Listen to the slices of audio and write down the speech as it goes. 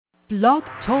Blog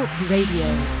Talk Radio.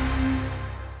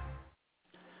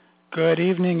 Good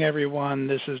evening, everyone.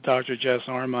 This is Dr. Jess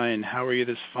Armine. How are you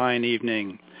this fine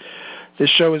evening? This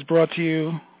show is brought to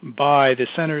you by the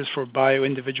Centers for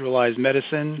Bioindividualized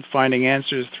Medicine, finding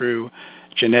answers through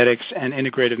genetics and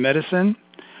integrative medicine,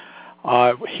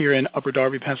 here in Upper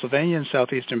Darby, Pennsylvania, and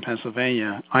southeastern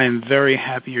Pennsylvania. I am very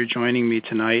happy you're joining me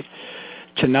tonight.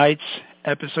 Tonight's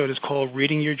episode is called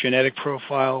Reading Your Genetic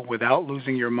Profile Without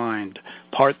Losing Your Mind,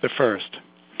 part the first.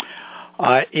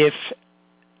 If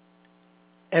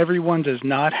everyone does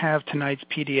not have tonight's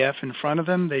PDF in front of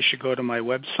them, they should go to my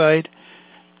website,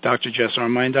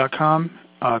 drjessarmine.com,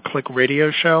 click radio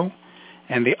show,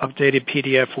 and the updated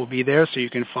PDF will be there so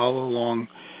you can follow along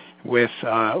with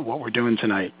what we're doing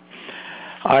tonight.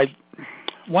 I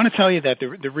want to tell you that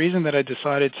the reason that I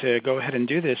decided to go ahead and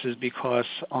do this is because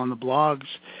on the blogs,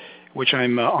 which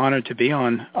I'm honored to be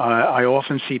on, I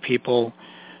often see people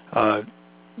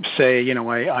say, you know,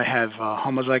 I have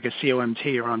homozygous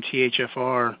COMT, or I'm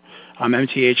THFR, I'm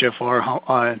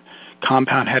MTHFR,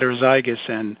 compound heterozygous,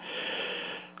 and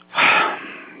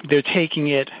they're taking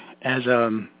it as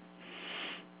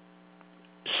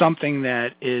something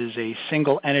that is a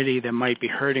single entity that might be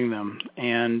hurting them.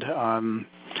 And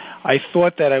I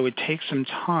thought that I would take some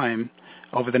time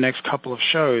over the next couple of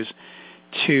shows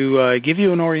to give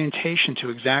you an orientation to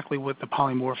exactly what the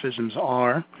polymorphisms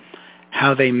are,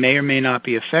 how they may or may not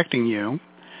be affecting you,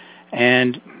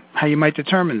 and how you might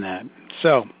determine that.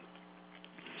 So,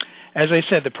 as I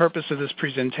said, the purpose of this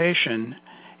presentation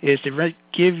is to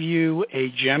give you a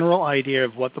general idea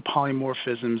of what the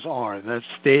polymorphisms are.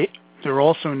 They're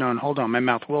also known, hold on, my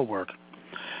mouth will work.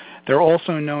 They're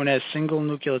also known as single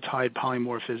nucleotide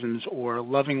polymorphisms, or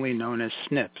lovingly known as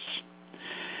SNPs.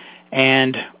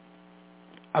 And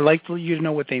I'd like for you to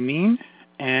know what they mean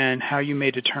and how you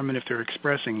may determine if they're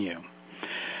expressing you.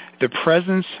 The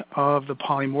presence of the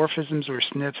polymorphisms or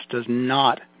SNPs does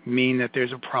not mean that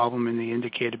there's a problem in the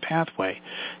indicated pathway.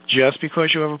 Just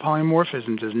because you have a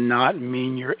polymorphism does not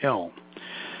mean you're ill.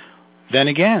 Then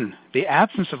again, the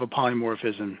absence of a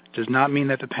polymorphism does not mean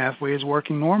that the pathway is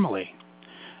working normally.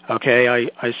 Okay,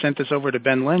 I sent this over to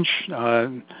Ben Lynch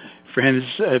for his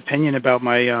opinion about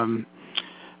my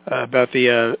about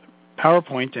the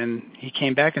PowerPoint, and he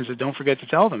came back and said, don't forget to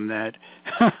tell them that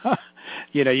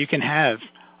you can have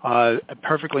a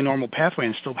perfectly normal pathway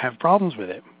and still have problems with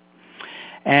it.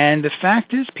 And the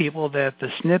fact is, people, that the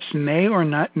SNPs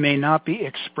may not be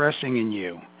expressing in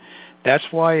you. That's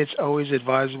why it's always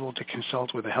advisable to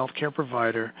consult with a healthcare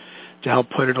provider to help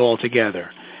put it all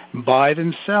together. By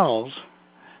themselves,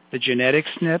 the genetic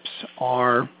SNPs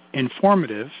are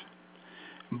informative,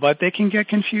 but they can get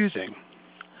confusing.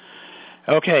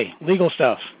 Okay, legal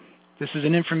stuff. This is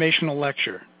an informational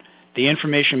lecture. The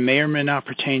information may or may not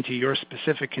pertain to your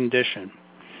specific condition.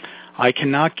 I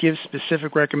cannot give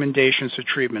specific recommendations for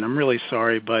treatment. I'm really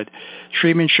sorry, but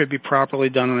treatment should be properly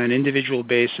done on an individual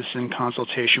basis in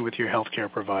consultation with your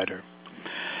healthcare provider.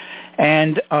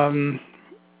 And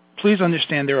please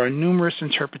understand there are numerous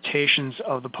interpretations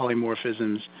of the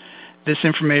polymorphisms. This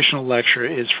informational lecture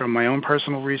is from my own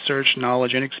personal research,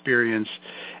 knowledge, and experience,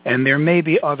 and there may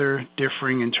be other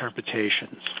differing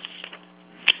interpretations.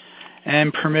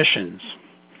 And permissions.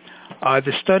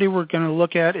 The study we're going to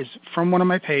look at is from one of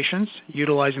my patients,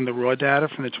 utilizing the raw data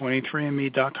from the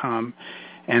 23andme.com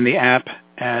and the app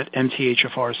at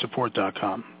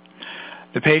mthfrsupport.com.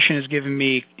 The patient has given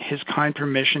me his kind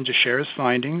permission to share his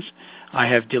findings. I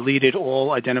have deleted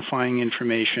all identifying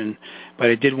information, but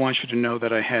I did want you to know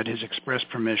that I had his express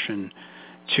permission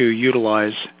to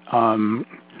utilize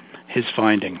his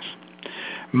findings.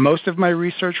 Most of my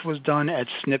research was done at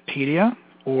SNPpedia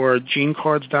or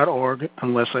genecards.org,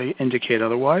 unless I indicate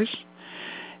otherwise.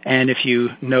 And if you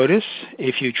notice,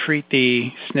 if you treat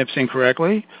the SNPs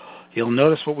incorrectly, you'll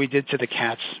notice what we did to the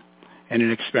cats in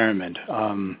an experiment.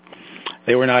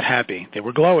 They were not happy. They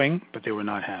were glowing, but they were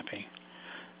not happy.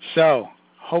 So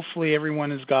hopefully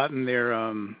everyone has gotten their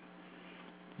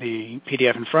the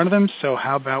PDF in front of them, so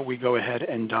how about we go ahead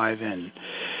and dive in.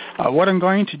 What I'm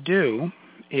going to do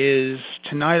is,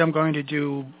 tonight I'm going to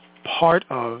do part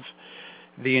of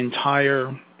the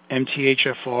entire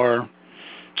MTHFR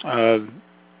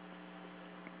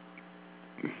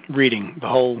reading.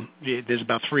 There's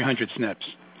about 300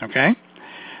 SNPs, okay?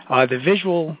 The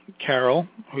visual Carol,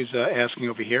 who's asking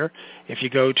over here, if you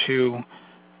go to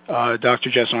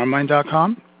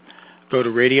drjessarmine.com, go to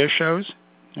radio shows,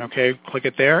 okay, click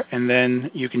it there, and then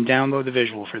you can download the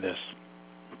visual for this.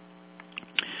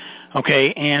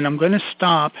 Okay, and I'm going to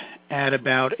stop at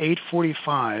about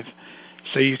 8:45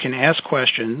 so you can ask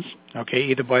questions, okay,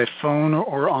 either by phone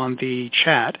or on the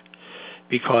chat,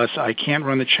 because I can't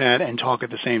run the chat and talk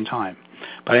at the same time.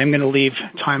 But I'm going to leave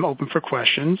time open for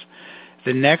questions.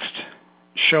 The next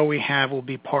show we have will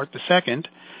be part the second,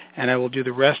 and I will do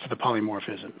the rest of the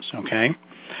polymorphisms, okay?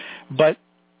 But,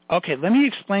 okay, let me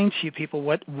explain to you people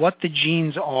what the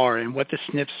genes are and what the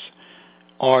SNPs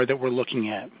are that we're looking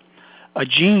at. A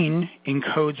gene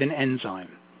encodes an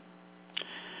enzyme.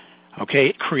 Okay,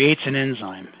 it creates an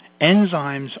enzyme.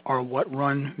 Enzymes are what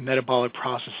run metabolic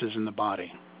processes in the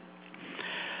body.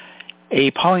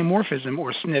 A polymorphism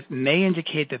or SNP may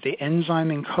indicate that the enzyme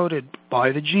encoded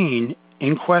by the gene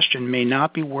in question may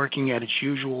not be working at its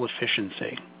usual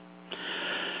efficiency.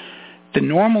 The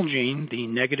normal gene, the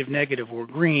negative or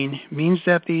green, means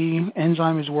that the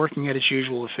enzyme is working at its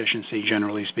usual efficiency,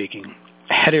 generally speaking.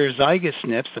 Heterozygous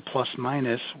SNPs, the plus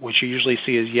minus, which you usually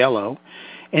see as yellow,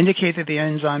 indicate that the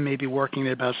enzyme may be working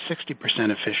at about 60%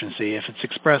 efficiency if it's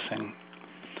expressing.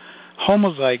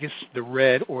 Homozygous, the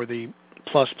red or the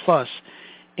plus plus,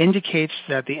 indicates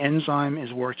that the enzyme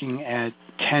is working at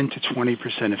 10 to 20%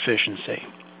 efficiency.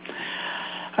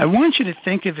 I want you to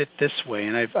think of it this way,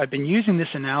 and I've been using this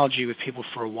analogy with people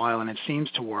for a while, and it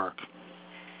seems to work.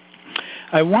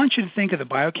 I want you to think of the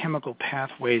biochemical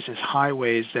pathways as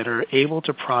highways that are able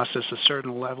to process a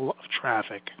certain level of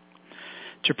traffic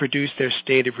to produce their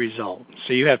stated result.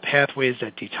 So you have pathways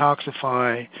that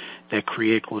detoxify, that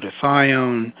create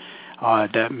glutathione,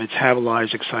 that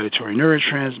metabolize excitatory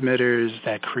neurotransmitters,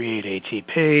 that create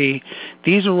ATP.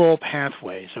 These are all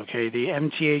pathways, okay? The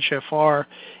MTHFR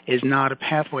is not a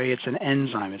pathway, it's an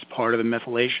enzyme. It's part of the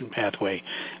methylation pathway.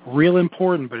 Real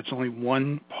important, but it's only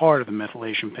one part of the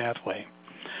methylation pathway.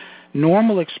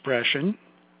 Normal expression,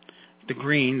 the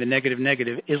green, the negative,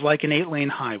 is like an 8-lane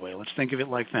highway. Let's think of it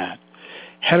like that.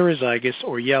 Heterozygous,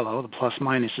 or yellow, the plus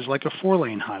minus, is like a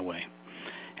 4-lane highway.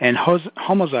 And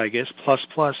homozygous,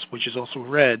 plus, which is also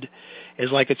red,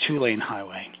 is like a 2-lane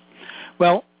highway.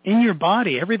 Well, in your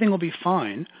body, everything will be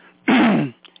fine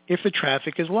if the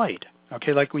traffic is light,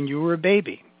 okay, like when you were a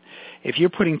baby. If you're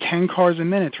putting 10 cars a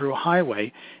minute through a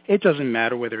highway, it doesn't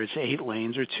matter whether it's 8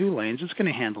 lanes or 2 lanes. It's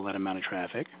going to handle that amount of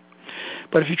traffic.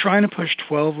 But if you're trying to push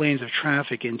 12 lanes of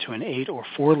traffic into an 8 or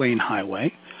 4-lane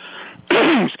highway,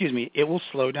 excuse me, it will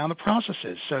slow down the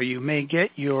processes. So you may get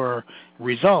your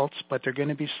results, but they're going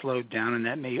to be slowed down, and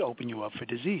that may open you up for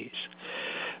disease.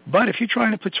 But if you're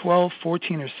trying to put 12,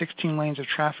 14, or 16 lanes of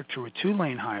traffic through a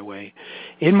 2-lane highway,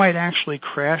 it might actually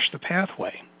crash the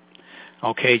pathway.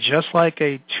 Okay, just like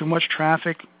too much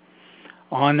traffic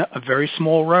on a very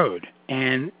small road,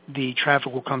 and the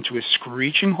traffic will come to a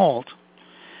screeching halt,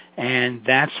 and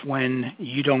that's when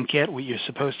you don't get what you're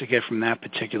supposed to get from that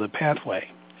particular pathway.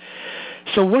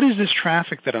 So what is this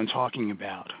traffic that I'm talking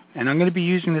about? And I'm going to be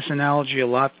using this analogy a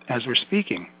lot as we're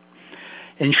speaking.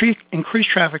 Increased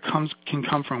traffic can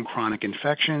come from chronic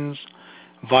infections,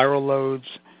 viral loads,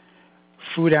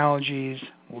 food allergies,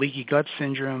 leaky gut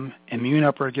syndrome, immune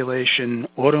upregulation,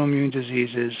 autoimmune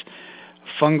diseases,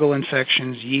 fungal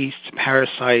infections, yeasts,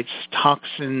 parasites,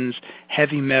 toxins,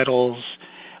 heavy metals,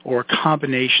 or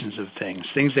combinations of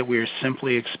things that we are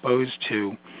simply exposed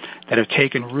to that have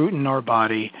taken root in our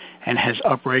body and has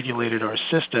upregulated our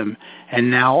system,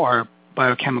 and now our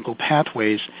biochemical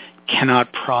pathways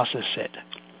cannot process it.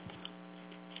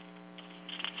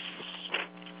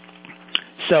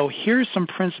 So here's some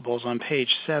principles on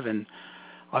page 7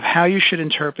 of how you should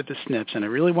interpret the SNPs, and I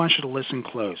really want you to listen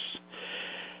close.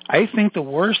 I think the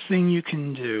worst thing you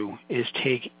can do is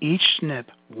take each SNP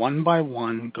one by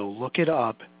one, go look it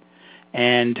up,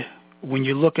 and when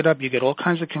you look it up, you get all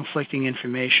kinds of conflicting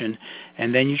information,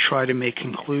 and then you try to make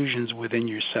conclusions within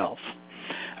yourself.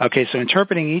 Okay, so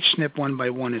interpreting each SNP one by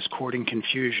one is courting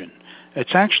confusion.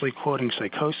 It's actually quoting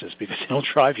psychosis because it'll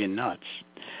drive you nuts.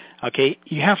 Okay,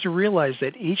 you have to realize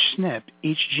that each SNP,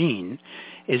 each gene,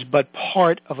 is but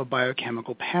part of a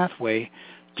biochemical pathway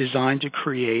designed to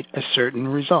create a certain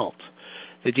result.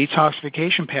 The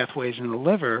detoxification pathways in the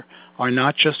liver are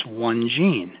not just one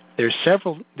gene. There's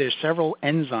several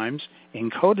enzymes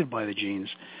encoded by the genes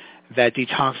that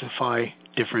detoxify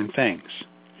different things.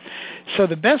 So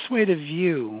the best way to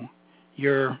view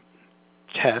your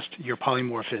test, your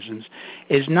polymorphisms,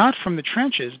 is not from the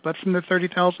trenches, but from the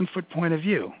 30,000-foot point of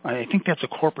view. I think that's a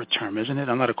corporate term, isn't it?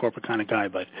 I'm not a corporate kind of guy,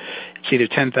 but it's either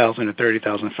 10,000 or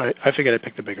 30,000. I figured I'd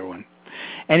pick the bigger one.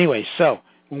 Anyway, so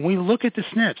when we look at the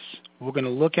SNPs, we're going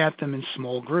to look at them in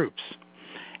small groups.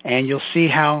 And you'll see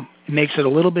how it makes it a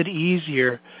little bit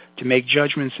easier to make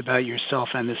judgments about yourself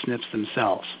and the SNPs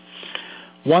themselves.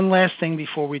 One last thing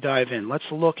before we dive in. Let's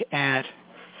look at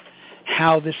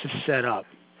how this is set up.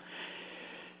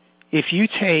 If you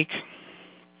take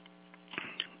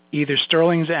either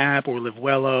Sterling's app or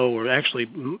Livewello, or actually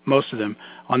most of them,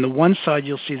 on the one side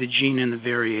you'll see the gene and the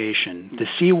variation. The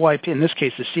CYP, in this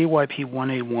case, the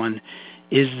CYP1A1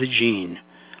 is the gene.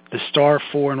 The star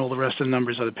 4 and all the rest of the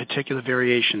numbers are the particular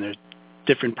variation. They're a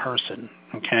different person,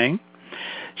 okay?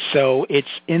 So it's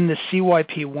in the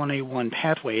CYP1A1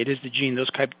 pathway. It is the gene. Those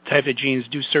type of genes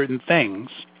do certain things,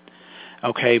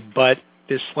 okay, but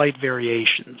there's slight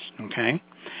variations, okay?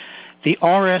 The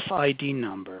RSID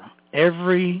number,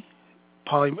 every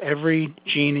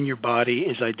gene in your body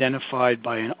is identified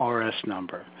by an RS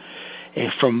number,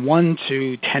 from 1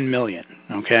 to 10 million,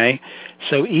 okay?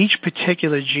 So each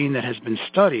particular gene that has been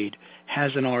studied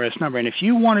has an RS number. And if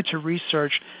you wanted to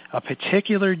research a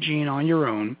particular gene on your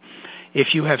own,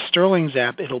 if you have Sterling's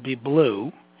app, it'll be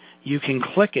blue. You can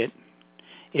click it.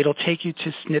 It'll take you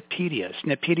to SNPpedia.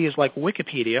 SNPpedia is like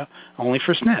Wikipedia, only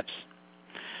for SNPs.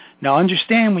 Now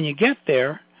understand, when you get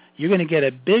there, you're going to get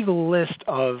a big list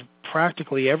of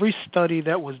practically every study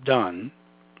that was done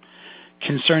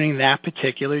concerning that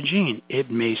particular gene.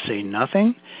 It may say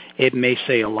nothing. It may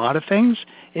say a lot of things.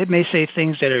 It may say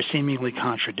things that are seemingly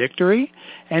contradictory.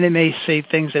 And it may say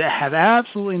things that have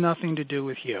absolutely nothing to do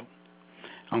with you.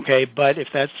 Okay, but if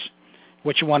that's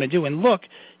what you want to do and look,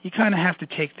 you kind of have to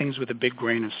take things with a big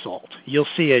grain of salt. You'll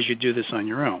see as you do this on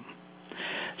your own.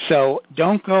 So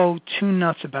don't go too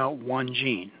nuts about one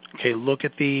gene. Okay, look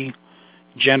at the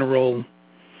general,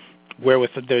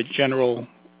 with the general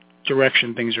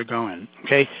direction things are going.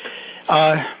 Okay,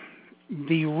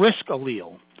 the risk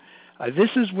allele. This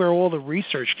is where all the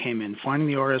research came in, finding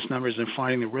the RS numbers and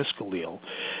finding the risk allele.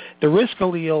 The risk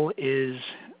allele is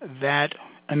that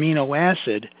amino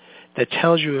acid that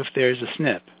tells you if there's a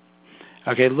SNP.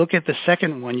 Okay, look at the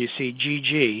second one. You see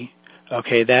GG.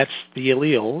 Okay, that's the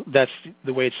allele. That's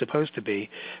the way it's supposed to be.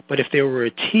 But if there were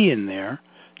a T in there,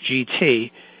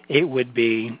 GT, it would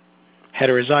be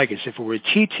heterozygous. If it were a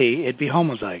TT, it'd be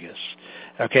homozygous.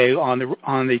 Okay, on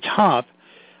the top,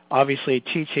 obviously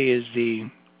TT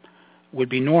would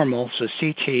be normal, so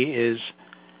CT is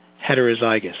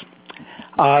heterozygous.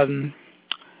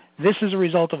 This is a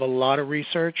result of a lot of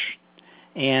research,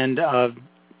 and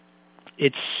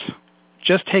it's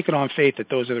just taken on faith that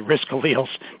those are the risk alleles.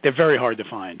 They're very hard to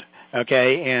find,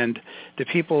 okay? And the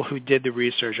people who did the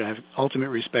research, I have ultimate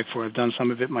respect for. I've done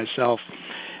some of it myself,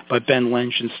 but Ben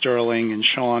Lynch and Sterling and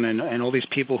Sean and all these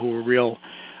people who were real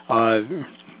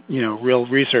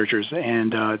researchers,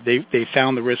 and they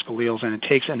found the risk alleles, and it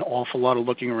takes an awful lot of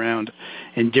looking around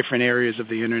in different areas of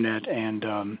the Internet, and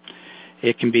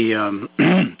it can be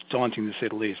daunting to say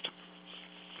the least.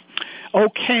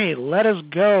 Okay, let us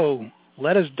go.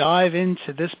 Let us dive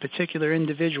into this particular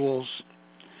individual's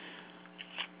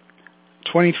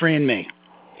 23andme.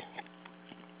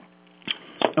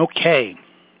 Okay.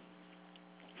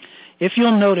 If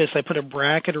you'll notice, I put a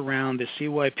bracket around the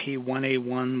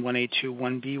CYP1A1, 1A2,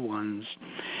 1B1s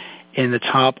in the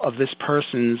top of this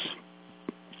person's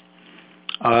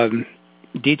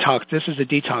detox. This is the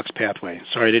detox pathway.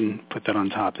 Sorry, I didn't put that on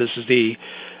top. This is the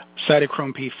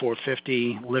cytochrome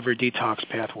P450 liver detox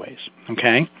pathways.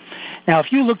 Okay? Now,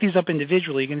 if you look these up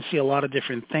individually, you're going to see a lot of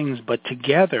different things, but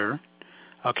together,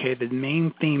 okay, the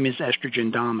main theme is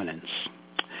estrogen dominance.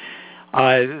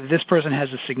 This person has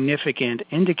a significant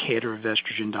indicator of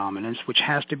estrogen dominance, which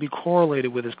has to be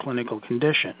correlated with his clinical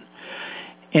condition.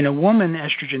 In a woman,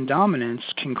 estrogen dominance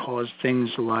can cause things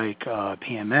like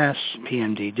PMS,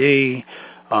 PMDD,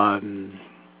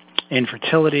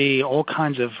 infertility, all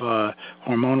kinds of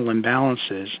hormonal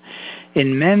imbalances.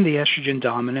 In men, the estrogen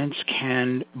dominance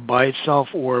can, by itself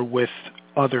or with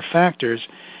other factors,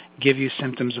 give you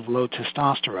symptoms of low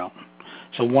testosterone.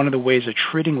 So one of the ways of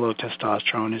treating low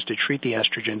testosterone is to treat the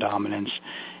estrogen dominance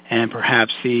and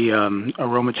perhaps the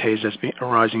aromatase that's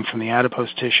arising from the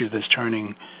adipose tissue that's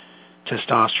turning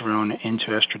testosterone into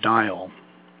estradiol.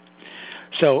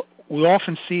 So we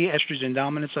often see estrogen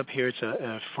dominance up here. It's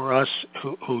for us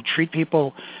who treat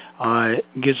people,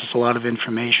 gives us a lot of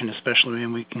information, especially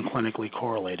when we can clinically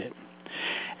correlate it.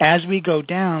 As we go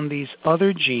down, these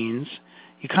other genes,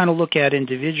 you kind of look at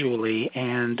individually,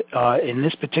 and in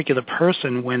this particular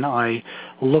person, when I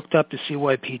looked up the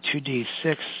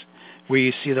CYP2D6, where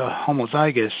you see the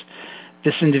homozygous,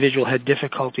 this individual had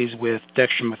difficulties with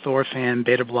dextromethorphan,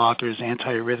 beta blockers,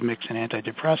 antiarrhythmics, and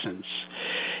antidepressants.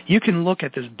 You can look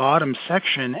at this bottom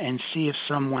section and see if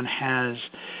someone has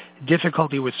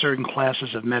difficulty with certain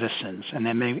classes of medicines, and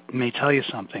that may tell you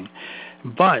something.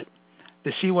 But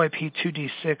the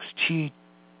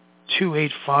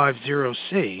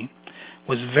CYP2D6T2850C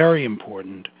was very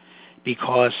important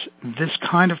because this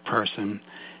kind of person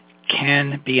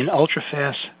can be an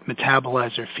ultra-fast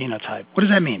metabolizer phenotype. What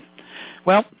does that mean?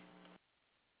 Well,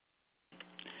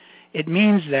 It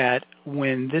means that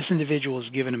when this individual is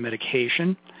given a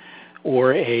medication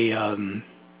or a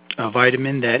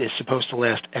vitamin that is supposed to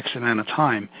last X amount of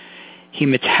time, he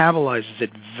metabolizes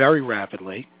it very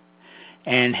rapidly,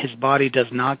 and his body does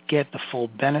not get the full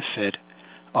benefit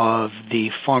of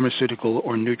the pharmaceutical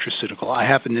or nutraceutical. I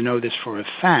happen to know this for a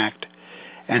fact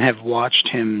and have watched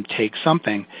him take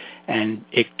something, and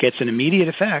it gets an immediate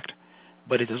effect,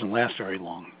 but it doesn't last very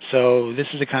long. So this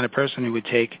is the kind of person who would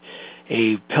take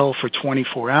a pill for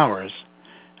 24 hours,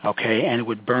 okay, and it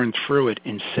would burn through it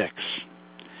in 6.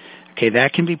 Okay,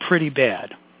 that can be pretty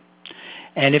bad.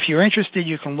 And if you're interested,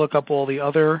 you can look up all the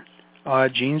other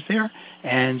genes there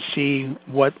and see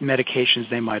what medications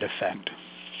they might affect.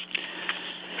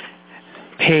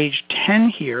 Page 10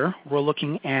 here, we're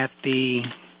looking at the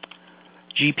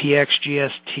GPX,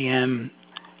 GSTM,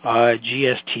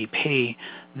 GSTP.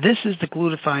 This is the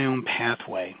glutathione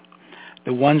pathway.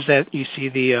 The ones that you see,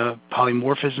 the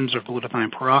polymorphisms are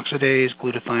glutathione peroxidase,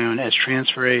 glutathione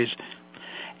S-transferase,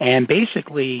 and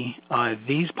basically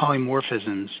these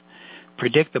polymorphisms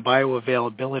predict the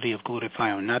bioavailability of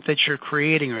glutathione, not that you're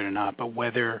creating it or not, but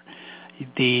whether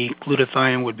the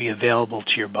glutathione would be available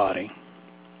to your body.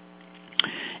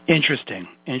 Interesting,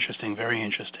 very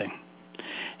interesting.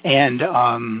 And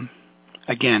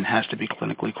again, has to be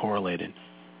clinically correlated.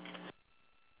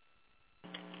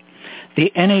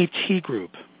 The NAT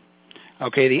group,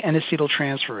 okay, the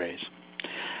N-acetyltransferase.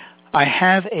 I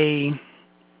have a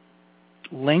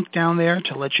link down there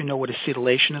to let you know what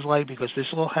acetylation is like, because this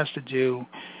all has to do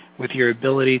with your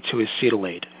ability to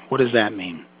acetylate. What does that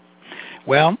mean?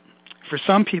 Well, for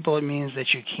some people it means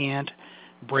that you can't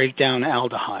break down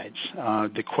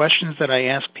aldehydes. The questions that I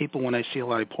ask people when I see a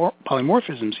lot of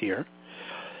polymorphisms here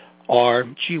are,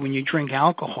 gee, when you drink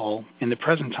alcohol in the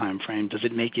present time frame, does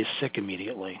it make you sick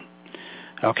immediately?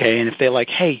 Okay, and if they're like,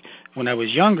 hey, when I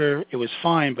was younger, it was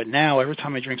fine, but now every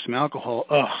time I drink some alcohol,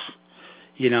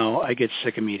 I get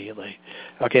sick immediately.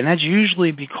 Okay, and that's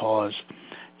usually because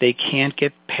they can't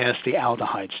get past the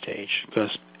aldehyde stage, because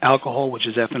alcohol, which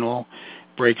is ethanol,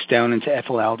 breaks down into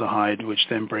ethylaldehyde, which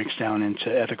then breaks down into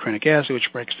ethacrynic acid, which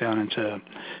breaks down into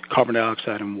carbon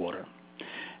dioxide and water.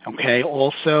 Okay,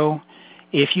 also,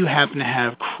 if you happen to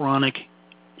have chronic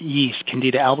yeast,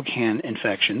 Candida albicans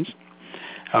infections,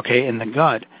 okay, in the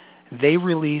gut, they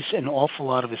release an awful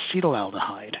lot of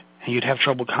acetaldehyde, and you'd have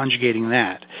trouble conjugating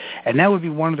that. And that would be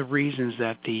one of the reasons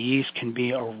that the yeast can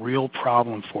be a real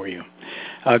problem for you.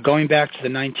 Going back to the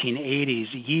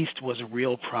 1980s, yeast was a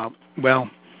real problem. Well,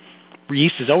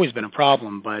 yeast has always been a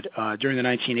problem, but during the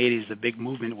 1980s, the big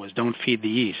movement was don't feed the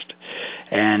yeast.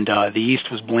 And the yeast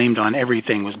was blamed on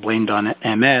everything. It was blamed on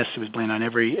MS. It was blamed on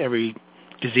every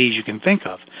disease you can think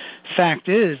of. Fact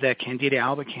is that Candida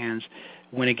albicans,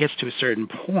 when it gets to a certain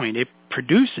point, it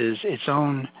produces its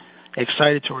own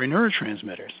excitatory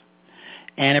neurotransmitters,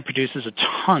 and it produces a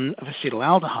ton of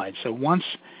acetaldehyde. So once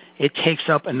it takes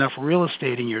up enough real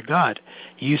estate in your gut,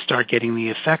 you start getting the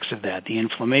effects of that, the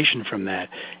inflammation from that.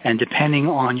 And depending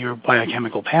on your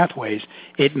biochemical pathways,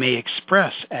 it may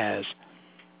express as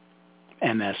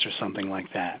MS or something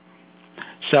like that.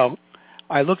 So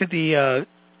I look at the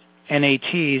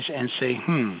NATs and say,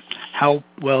 how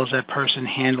well is that person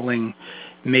handling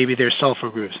maybe their sulfur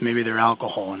groups, maybe their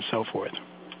alcohol, and so forth.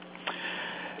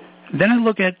 Then I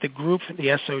look at the group,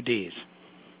 the SODs.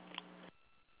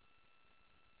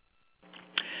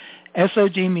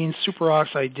 SOD means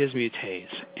superoxide dismutase,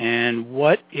 and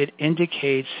what it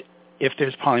indicates, if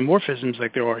there's polymorphisms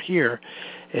like there are here,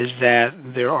 is that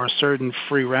there are certain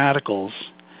free radicals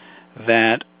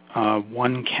that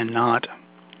one cannot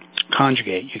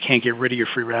conjugate. You can't get rid of your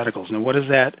free radicals. Now, what does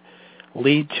that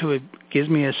lead to? It gives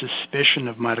me a suspicion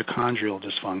of mitochondrial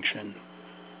dysfunction.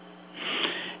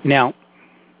 Now,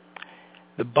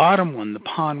 the bottom one, the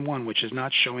PON1, which is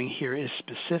not showing here, is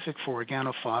specific for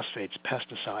organophosphates,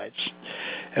 pesticides.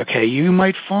 Okay, you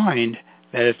might find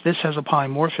that if this has a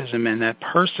polymorphism and that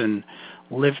person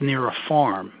lived near a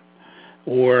farm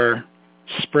or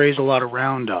sprays a lot of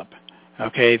Roundup,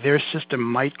 okay, their system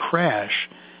might crash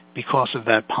because of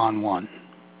that PON1.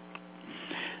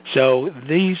 So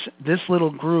this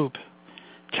little group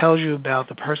tells you about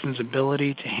the person's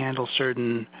ability to handle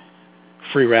certain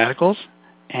free radicals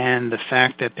and the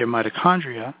fact that their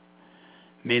mitochondria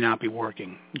may not be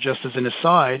working. Just as an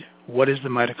aside, what is the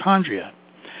mitochondria?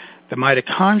 The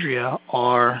mitochondria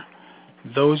are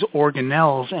those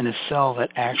organelles in a cell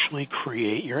that actually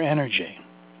create your energy.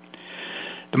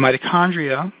 The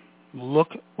mitochondria look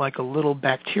like a little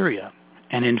bacteria,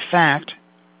 and in fact,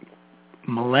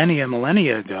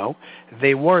 millennia ago,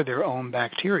 they were their own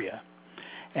bacteria,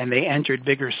 and they entered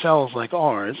bigger cells like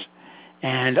ours,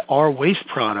 And our waste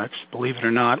products, believe it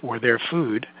or not, were their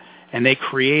food, and they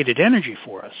created energy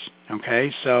for us,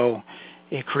 okay? So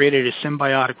it created a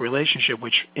symbiotic relationship,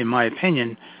 which, in my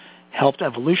opinion, helped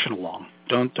evolution along.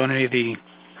 Don't any of the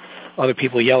other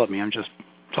people yell at me. I'm just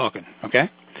talking, okay?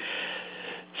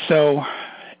 So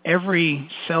every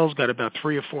cell's got about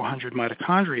 300 or 400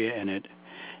 mitochondria in it,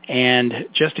 and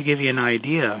just to give you an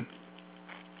idea,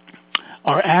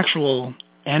 our actual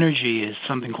energy is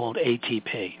something called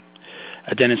ATP,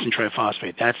 adenosine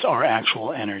triphosphate. That's our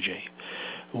actual energy.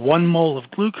 1 mole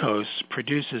of glucose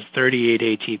produces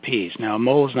 38 ATPs. Now, a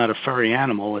mole is not a furry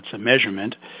animal. It's a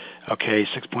measurement. Okay,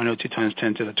 6.02 times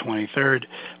 10 to the 23rd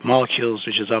molecules,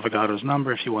 which is Avogadro's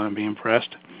number if you want to be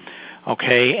impressed.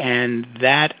 Okay, and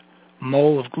that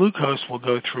mole of glucose will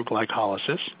go through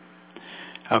glycolysis.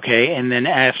 Okay, and then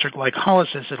after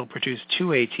glycolysis, it'll produce 2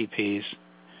 ATPs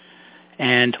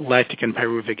and lactic and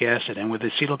pyruvic acid. And with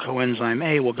acetyl coenzyme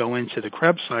A, we'll go into the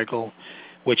Krebs cycle,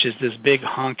 which is this big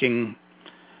honking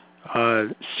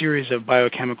series of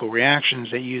biochemical reactions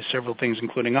that use several things,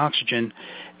 including oxygen.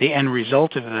 The end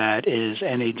result of that is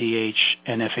NADH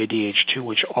and FADH2,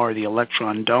 which are the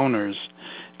electron donors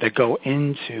that go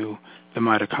into the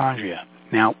mitochondria.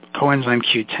 Now, coenzyme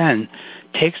Q10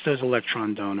 takes those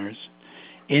electron donors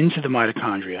into the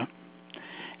mitochondria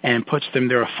and puts them,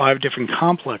 there are 5 different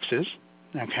complexes,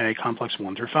 okay, complex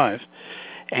 1 through 5,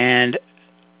 and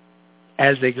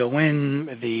as they go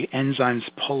in, the enzymes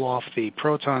pull off the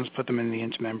protons, put them in the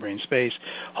intermembrane space,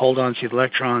 hold on to the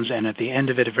electrons, and at the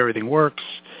end of it, if everything works,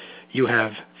 you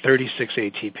have 36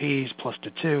 ATPs plus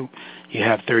the 2, you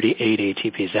have 38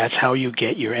 ATPs. That's how you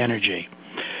get your energy.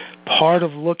 Part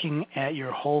of looking at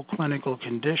your whole clinical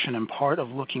condition and part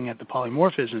of looking at the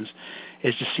polymorphisms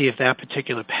is to see if that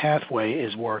particular pathway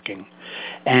is working.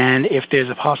 And if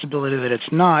there's a possibility that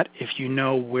it's not, if you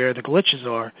know where the glitches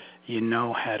are, you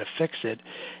know how to fix it.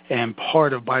 And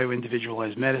part of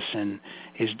bioindividualized medicine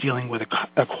is dealing with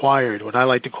acquired, what I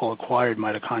like to call acquired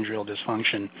mitochondrial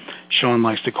dysfunction. Sean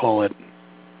likes to call it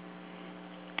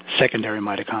secondary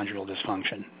mitochondrial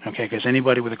dysfunction, okay, because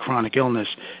anybody with a chronic illness,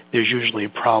 there's usually a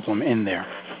problem in there.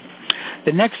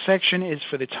 The next section is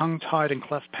for the tongue-tied and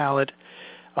cleft palate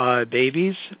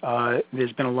babies.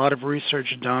 There's been a lot of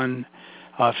research done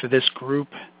for this group,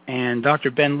 and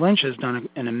Dr. Ben Lynch has done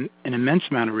an immense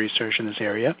amount of research in this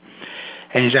area,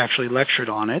 and he's actually lectured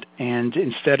on it. And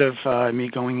instead of me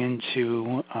going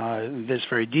into this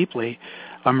very deeply,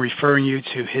 I'm referring you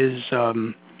to his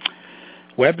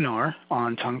webinar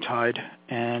on tongue-tied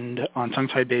and on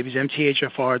tongue-tied babies,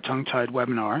 MTHFR tongue-tied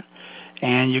webinar,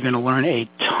 and you're going to learn a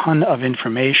ton of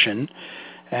information,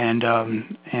 and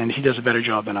he does a better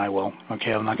job than I will.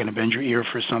 Okay, I'm not going to bend your ear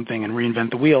for something and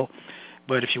reinvent the wheel,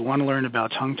 but if you want to learn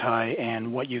about tongue-tie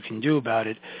and what you can do about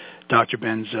it, Dr.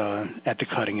 Ben's at the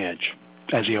cutting edge,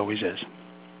 as he always is.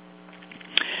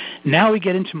 Now we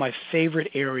get into my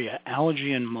favorite area,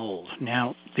 allergy and mold.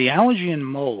 Now, the allergy and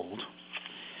mold,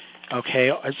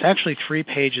 okay, it's actually 3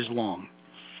 pages long,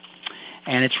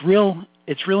 and it's real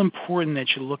important that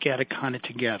you look at it kind of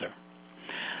together.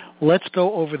 Let's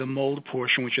go over the mold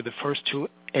portion, which are the first 2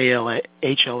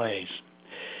 HLAs.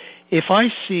 If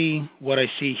I see what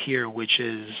I see here, which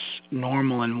is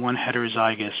normal and 1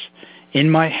 heterozygous, in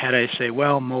my head I say,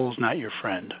 well, mold's not your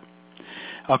friend.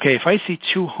 Okay, if I see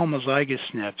 2 homozygous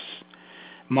SNPs,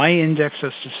 my index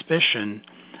of suspicion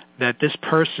that this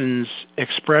person's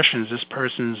expressions, this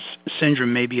person's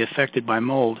syndrome may be affected by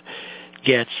mold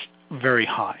gets very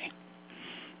high.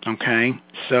 Okay,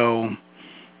 so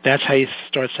that's how you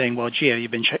start saying, well, gee,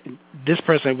 you've been this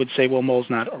person would say, well, mold's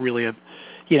not really a,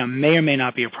 may or may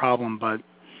not be a problem, but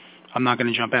I'm not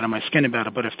going to jump out of my skin about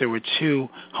it. But if there were 2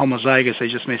 homozygous, they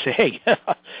just may say, hey,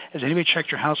 has anybody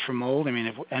checked your house for mold? I mean,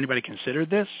 have anybody considered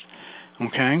this?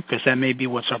 Okay, because that may be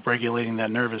what's upregulating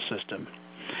that nervous system.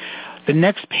 The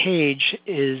next page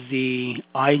is the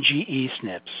IgE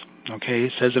SNPs. Okay,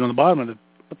 it says it on the bottom of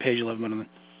the page 11, but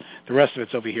the rest of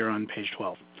it's over here on page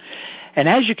 12. And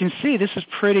as you can see, this is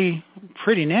pretty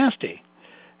nasty.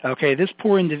 Okay, this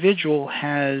poor individual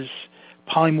has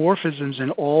polymorphisms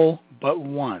in all but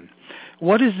 1.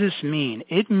 What does this mean?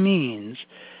 It means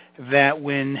that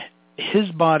when his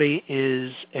body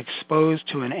is exposed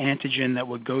to an antigen that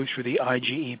would go through the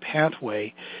IgE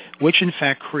pathway, which in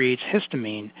fact creates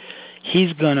histamine,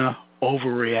 he's going to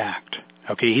overreact.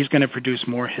 Okay, he's going to produce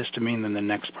more histamine than the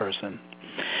next person.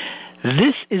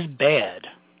 This is bad.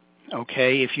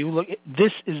 Okay, if you look,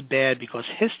 this is bad because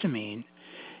histamine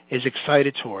is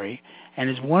excitatory and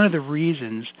is one of the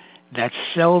reasons that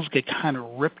cells get kind of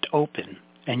ripped open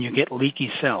and you get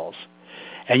leaky cells.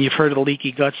 And you've heard of the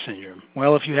leaky gut syndrome.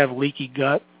 Well, if you have leaky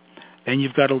gut, then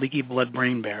you've got a leaky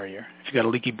blood-brain barrier. If you've got a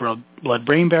leaky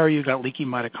blood-brain barrier, you've got leaky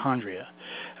mitochondria.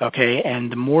 Okay,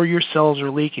 and the more your cells are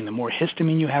leaking, the more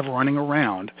histamine you have running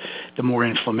around, the more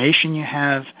inflammation you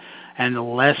have, and the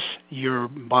less your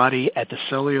body at the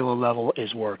cellular level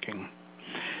is working.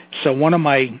 So one of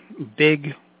my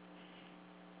big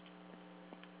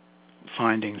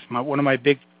findings, one of my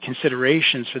big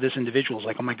considerations for this individual is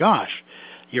like, oh my gosh,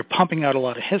 you're pumping out a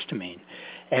lot of histamine.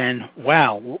 And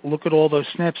wow, look at all those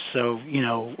SNPs. So,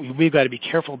 we've got to be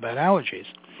careful about allergies.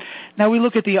 Now we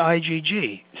look at the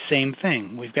IgG, same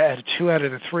thing. We've got 2 out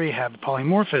of the 3 have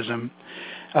polymorphism.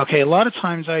 Okay, a lot of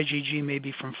times IgG may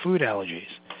be from food allergies.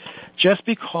 Just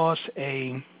because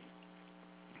a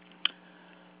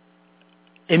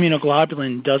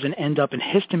immunoglobulin doesn't end up in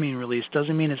histamine release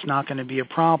doesn't mean it's not going to be a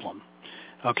problem.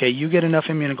 Okay, you get enough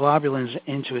immunoglobulins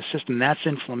into a system, that's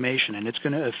inflammation, and it's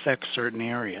going to affect certain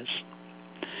areas.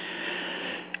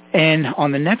 And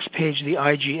on the next page, the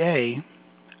IgA,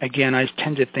 again, I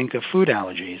tend to think of food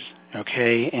allergies,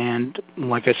 okay? And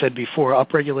like I said before,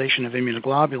 upregulation of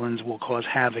immunoglobulins will cause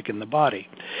havoc in the body.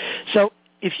 So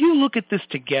if you look at this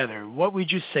together, what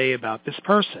would you say about this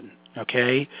person,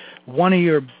 okay? One of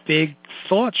your big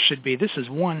thoughts should be, this is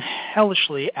one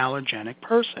hellishly allergenic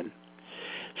person.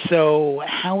 So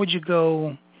how would you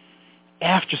go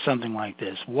after something like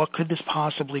this? What could this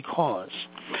possibly cause?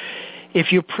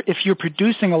 If you're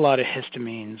producing a lot of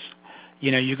histamines,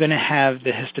 you're going to have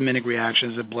the histaminic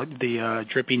reactions, the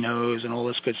drippy nose, and all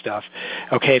this good stuff.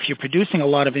 Okay, if you're producing a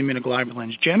lot of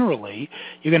immunoglobulins generally,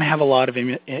 you're going to have a lot of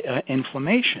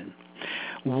inflammation.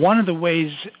 One of the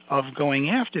ways of going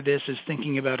after this is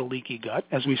thinking about a leaky gut,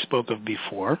 as we spoke of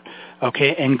before,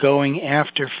 okay, and going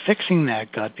after fixing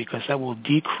that gut, because that will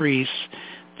decrease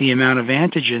the amount of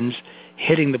antigens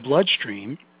hitting the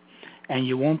bloodstream, and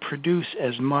you won't produce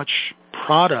as much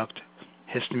product,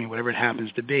 histamine, whatever it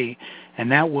happens to be,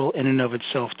 and that will in and of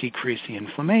itself decrease the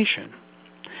inflammation.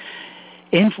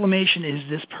 Inflammation is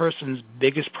this person's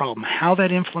biggest problem. How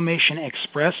that inflammation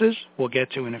expresses, we'll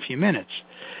get to in a few minutes.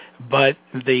 But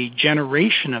the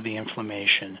generation of the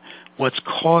inflammation, what's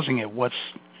causing it, what's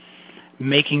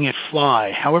making it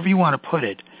fly, however you want to put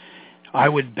it, I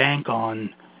would bank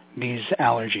on these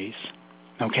allergies.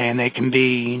 Okay, and they can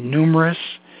be numerous,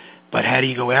 but how do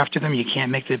you go after them? You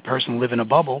can't make the person live in a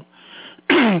bubble.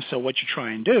 So what you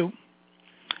try and do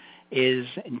is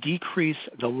decrease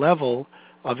the level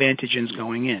of antigens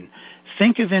going in.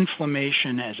 Think of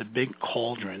inflammation as a big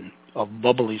cauldron of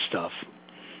bubbly stuff.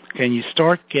 Okay, and you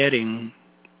start getting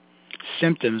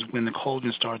symptoms when the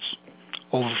cauldron starts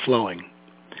overflowing.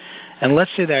 And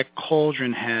let's say that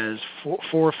cauldron has 4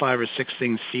 or 5 or 6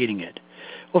 things feeding it.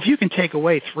 Well, if you can take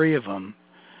away 3 of them,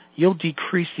 you'll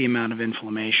decrease the amount of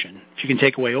inflammation. If you can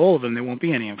take away all of them, there won't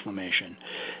be any inflammation.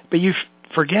 But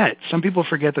some people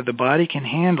forget that the body can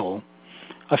handle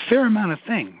a fair amount of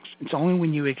things. It's only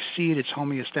when you exceed its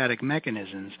homeostatic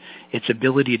mechanisms, its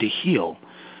ability to heal,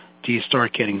 do you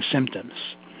start getting symptoms.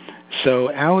 So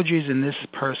allergies in this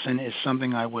person is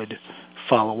something I would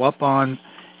follow up on.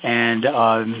 And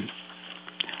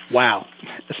wow,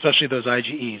 especially those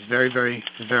IgEs. Very, very,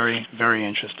 very, very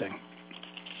interesting.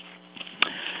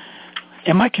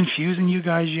 Am I confusing you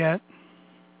guys yet?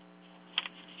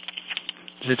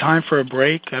 Is it time for a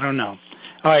break? I don't know.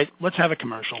 All right, let's have a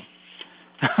commercial.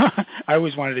 I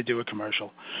always wanted to do a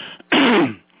commercial.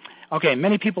 Okay,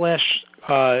 many people ask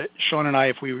Sean and I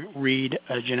if we read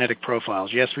genetic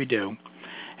profiles. Yes, we do.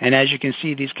 And as you can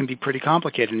see, these can be pretty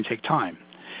complicated and take time.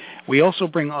 We also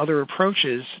bring other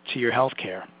approaches to your health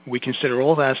care. We consider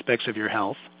all aspects of your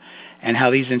health and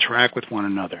how these interact with one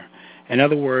another. In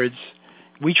other words,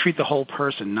 we treat the whole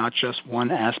person, not just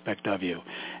one aspect of you.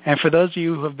 And for those of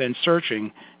you who have been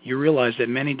searching, you realize that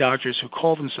many doctors who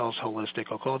call themselves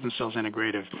holistic or call themselves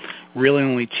integrative really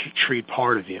only treat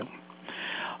part of you.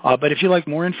 But if you'd like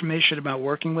more information about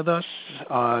working with us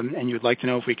and you'd like to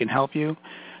know if we can help you,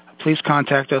 please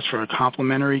contact us for a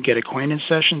complimentary Get Acquainted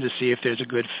session to see if there's a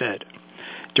good fit.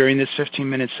 During this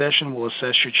 15-minute session, we'll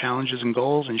assess your challenges and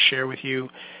goals and share with you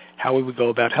how we would go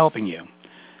about helping you.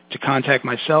 To contact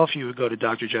myself, you would go to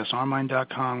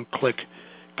drjessarmine.com, click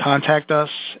Contact Us,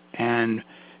 and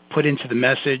put into the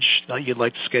message that you'd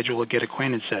like to schedule a Get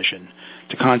Acquainted session.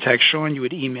 To contact Sean, you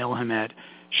would email him at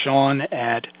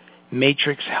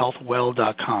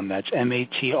sean@matrixhealthwell.com. That's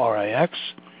M-A-T-R-I-X,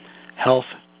 health,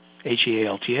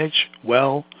 H-E-A-L-T-H,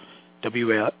 well,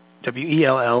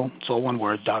 W-E-L-L, it's all one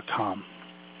word, .com.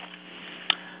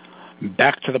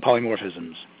 Back to the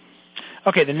polymorphisms.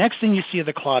 Okay, the next thing you see are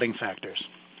the clotting factors.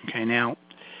 Okay, now,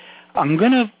 I'm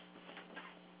going to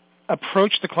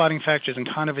approach the clotting factors in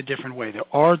kind of a different way. There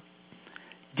are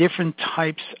different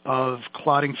types of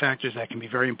clotting factors that can be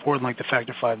very important, like the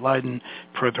factor V Leiden,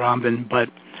 prothrombin. But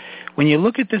when you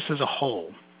look at this as a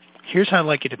whole, here's how I'd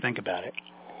like you to think about it.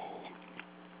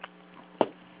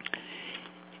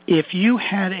 If you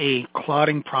had a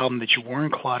clotting problem that you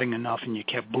weren't clotting enough and you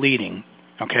kept bleeding,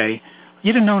 okay,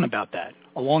 you'd have known about that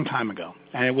a long time ago,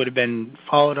 and it would have been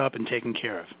followed up and taken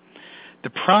care of. The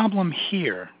problem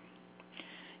here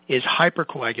is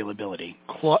hypercoagulability,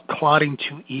 clotting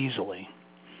too easily,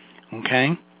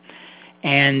 okay?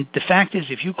 And the fact is,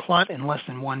 if you clot in less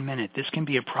than 1 minute, this can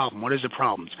be a problem. What is the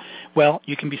problems? Well,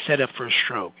 you can be set up for a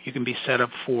stroke. You can be set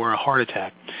up for a heart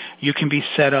attack. You can be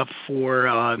set up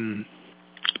for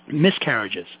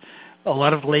miscarriages. A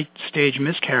lot of late-stage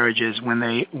miscarriages, when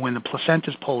the placenta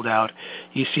is pulled out,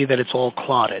 you see that it's all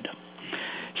clotted.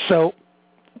 So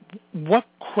what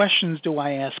questions do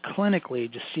I ask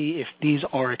clinically to see if these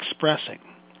are expressing?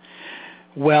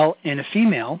 Well, in a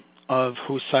female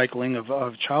who's cycling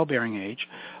of childbearing age,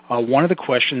 one of the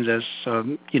questions, as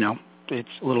it's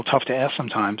a little tough to ask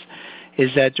sometimes,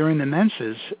 is that during the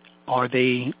menses, are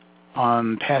they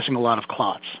passing a lot of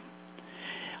clots?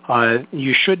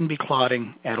 You shouldn't be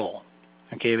clotting at all.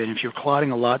 Okay, but if you're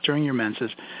clotting a lot during your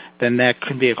menses, then that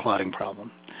could be a clotting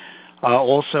problem.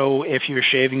 Also, if you're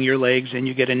shaving your legs and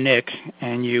you get a nick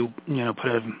and you put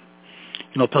a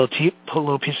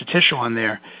little piece of tissue on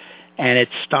there and it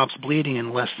stops bleeding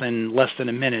in less than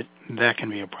a minute, that can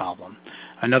be a problem.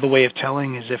 Another way of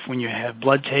telling is if when you have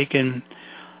blood taken,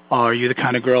 are you the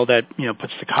kind of girl that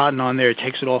puts the cotton on there,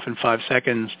 takes it off in 5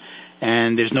 seconds,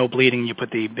 and there's no bleeding, you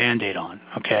put the Band-Aid on.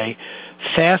 Okay,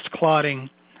 fast clotting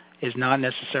is not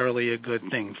necessarily a good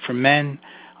thing. For men,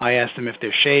 I ask them if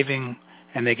they're shaving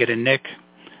and they get a nick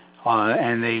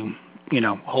and they,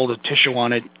 hold a tissue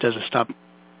on it, does it stop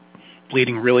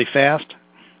bleeding really fast?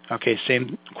 Okay,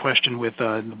 same question with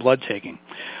the blood taking.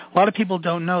 A lot of people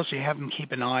don't know, so you have them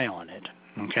keep an eye on it.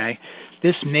 Okay,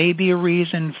 this may be a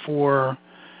reason for,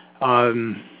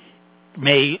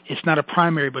 it's not a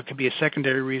primary, but could be a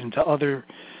secondary reason to other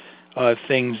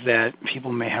things that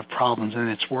people may have problems, and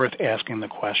it's worth asking the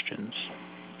questions.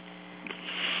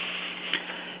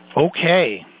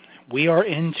 Okay, we are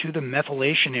into the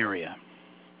methylation area.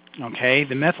 Okay,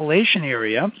 the methylation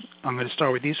area, I'm going to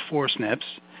start with these 4 SNPs,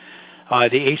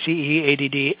 the ACE,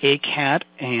 ADD, ACAT,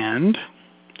 and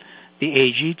the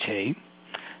AGT.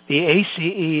 The ACE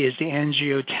is the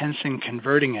angiotensin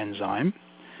converting enzyme,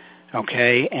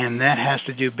 okay, and that has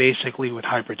to do basically with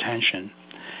hypertension,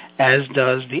 as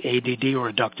does the ADD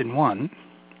or reductin-1,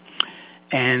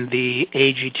 and the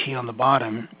AGT on the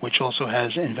bottom, which also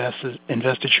has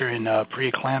investiture in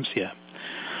preeclampsia.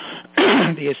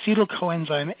 The acetyl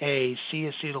coenzyme A,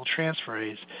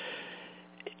 C-acetyltransferase,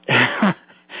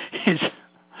 is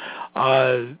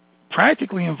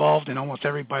practically involved in almost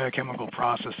every biochemical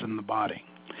process in the body.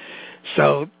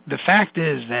 So the fact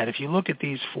is that if you look at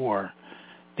these 4,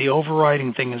 the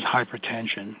overriding thing is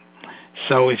hypertension.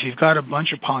 So if you've got a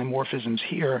bunch of polymorphisms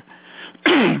here,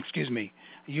 excuse me,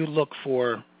 you look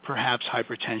for perhaps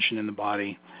hypertension in the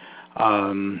body,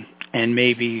 and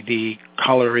maybe the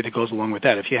corollary that goes along with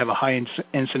that. If you have a high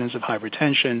incidence of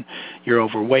hypertension, you're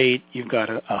overweight, you've got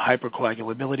a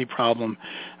hypercoagulability problem,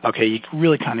 okay, you're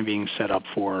really kind of being set up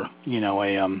for,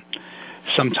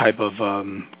 some type of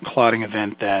clotting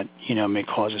event that, may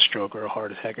cause a stroke or a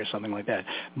heart attack or something like that.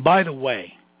 By the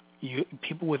way,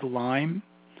 people with Lyme,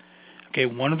 okay,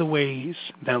 one of the ways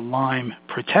that Lyme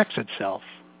protects itself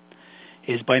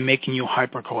is by making you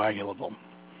hypercoagulable.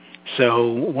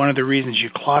 So one of the reasons you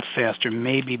clot faster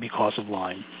may be because of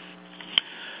Lyme.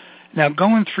 Now,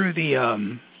 going through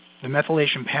the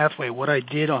methylation pathway, what I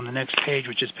did on the next page,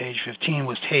 which is page 15,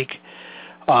 was take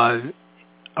a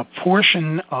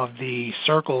portion of the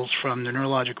circles from the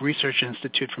Neurologic Research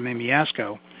Institute from Amy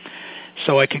Yasko,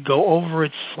 so I could go over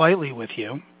it slightly with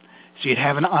you, so you'd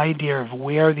have an idea of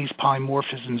where these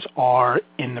polymorphisms are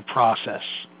in the process.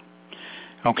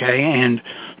 Okay, and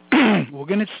we're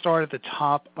going to start at the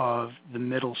top of the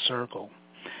middle circle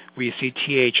where you see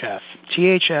THF.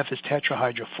 THF is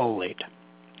tetrahydrofolate.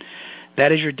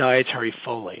 That is your dietary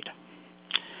folate.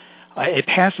 It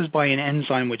passes by an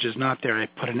enzyme which is not there. I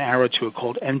put an arrow to it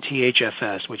called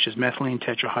MTHFS, which is methylene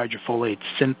tetrahydrofolate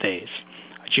synthase.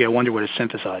 Gee, I wonder what it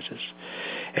synthesizes.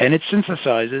 And it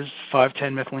synthesizes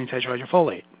 5,10-methylene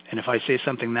tetrahydrofolate. And if I say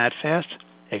something that fast,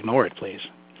 ignore it, please.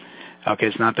 Okay,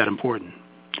 it's not that important.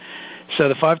 So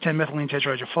the 5,10-methylene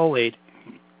tetrahydrofolate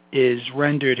is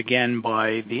rendered again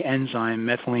by the enzyme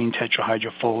methylene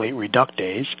tetrahydrofolate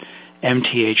reductase,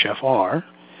 MTHFR,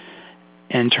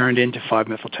 and turned into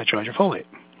 5-methyl tetrahydrofolate.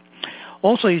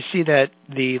 Also, you see that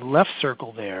the left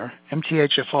circle there,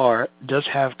 MTHFR, does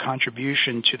have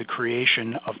contribution to the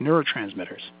creation of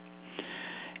neurotransmitters.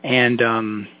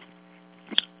 And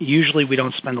usually we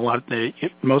don't spend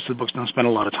most of the books don't spend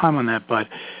a lot of time on that, but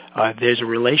there's a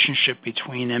relationship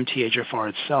between MTHFR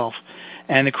itself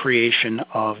and the creation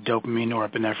of dopamine,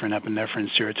 norepinephrine,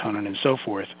 epinephrine, serotonin, and so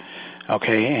forth.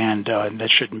 Okay, and that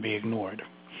shouldn't be ignored.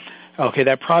 Okay,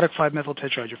 that product 5-methyl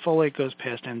tetrahydrofolate goes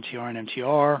past MTR and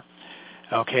MTR.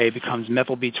 Okay, becomes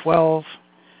methyl B12.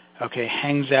 Okay,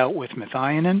 hangs out with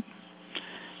methionine.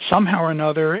 Somehow or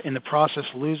another, in the process,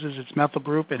 loses its methyl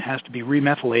group and has to be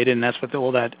remethylated, and that's what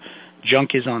all that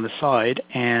junk is on the side.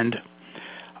 And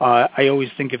I always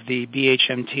think of the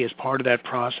BHMT as part of that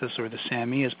process, or the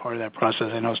SAMe as part of that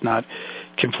process. I know it's not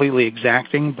completely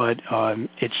exacting, but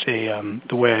it's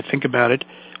the way I think about it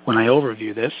when I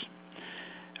overview this.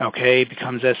 Okay, it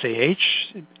becomes SAH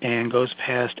and goes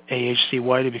past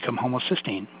AHCY to become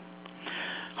homocysteine.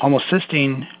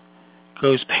 Homocysteine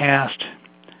goes past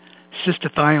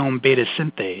cystathione beta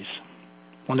synthase.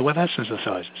 Wonder what that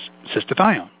synthesizes?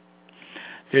 Cystathione.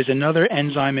 There's another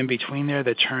enzyme in between there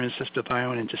that turns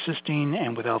cystathione into cysteine,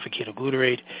 and with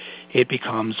alpha-ketoglutarate, it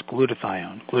becomes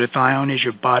glutathione. Glutathione is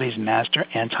your body's master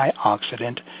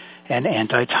antioxidant and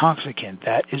antitoxicant.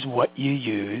 That is what you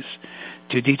use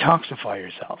to detoxify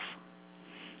yourself.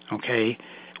 Okay?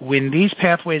 When these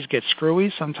pathways get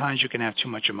screwy, sometimes you can have too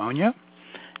much ammonia,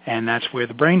 and that's where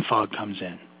the brain fog comes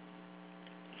in.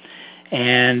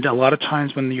 And a lot of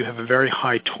times when you have a very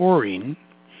high taurine,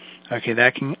 okay,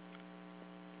 that can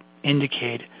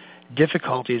indicate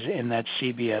difficulties in that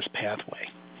CBS pathway.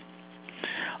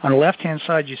 On the left-hand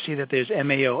side, you see that there's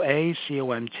MAOA,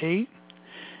 COMT,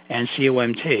 and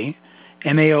COMT.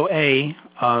 MAOA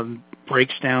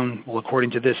breaks down, well,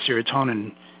 according to this,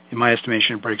 serotonin. In my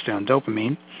estimation, it breaks down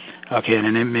dopamine. Okay, and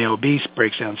an MAOB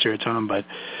breaks down serotonin, but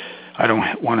I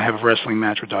don't want to have a wrestling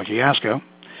match with Dr. Yasko.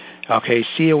 Okay,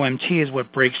 COMT is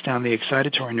what breaks down the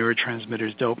excitatory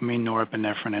neurotransmitters dopamine,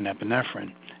 norepinephrine, and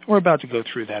epinephrine. We're about to go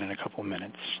through that in a couple of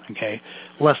minutes, okay?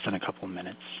 Less than a couple of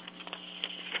minutes.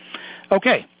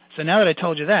 Okay, so now that I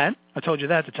told you that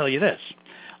to tell you this.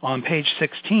 On page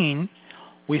 16,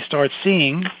 we start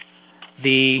seeing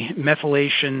the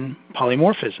methylation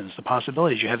polymorphisms, the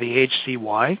possibilities. You have the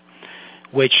HCY,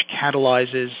 which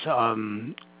catalyzes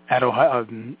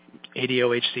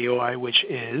ADOHCOI, which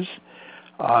is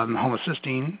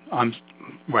homocysteine,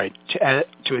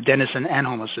 to adenosine and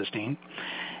homocysteine,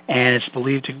 and it's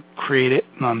believed to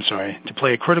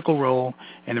play a critical role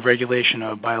in the regulation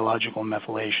of biological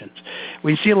methylations.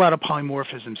 We see a lot of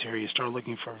polymorphisms here. You start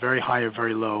looking for very high or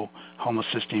very low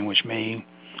homocysteine, which may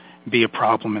be a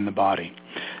problem in the body.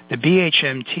 The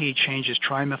BHMT changes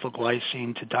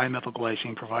trimethylglycine to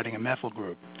dimethylglycine, providing a methyl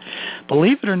group.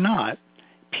 Believe it or not,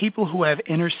 people who have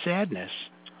inner sadness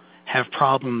have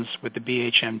problems with the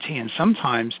BHMT, and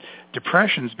sometimes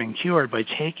depression's been cured by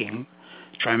taking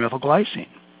trimethylglycine.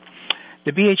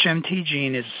 The BHMT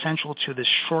gene is essential to this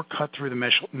shortcut through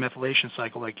the methylation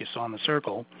cycle, like you saw in the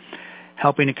circle,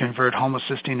 helping to convert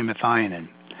homocysteine to methionine.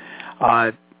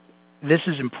 This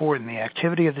is important. The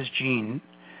activity of this gene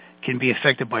can be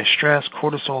affected by stress,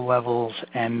 cortisol levels,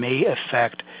 and may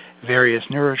affect various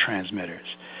neurotransmitters.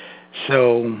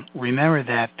 So remember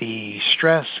that the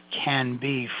stress can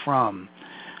be from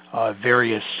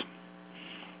various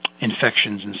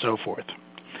infections and so forth.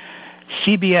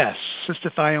 CBS,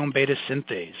 cystathione beta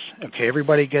synthase. Okay,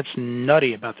 everybody gets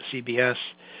nutty about the CBS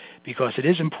because it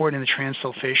is important in the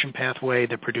transsulfation pathway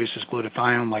that produces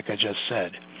glutathione, like I just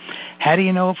said. How do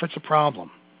you know if it's a problem?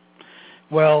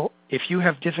 Well, if you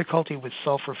have difficulty with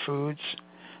sulfur foods,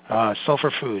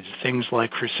 things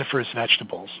like cruciferous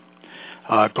vegetables,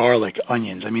 garlic,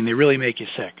 onions, they really make you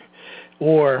sick,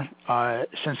 or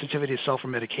sensitivity to sulfur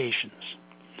medications,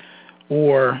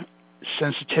 or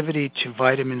sensitivity to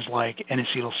vitamins like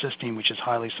N-acetylcysteine, which is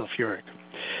highly sulfuric.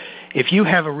 If you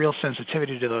have a real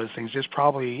sensitivity to those things, there's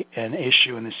probably an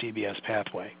issue in the CBS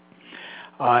pathway.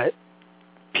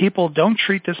 People, don't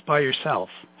treat this by yourself.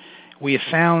 We have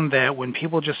found that when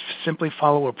people just simply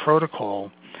follow a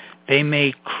protocol, they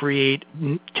may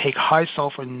take high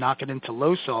sulfur and knock it into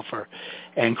low sulfur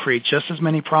and create just as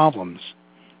many problems.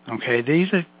 Okay,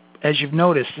 these are, as you've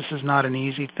noticed, this is not an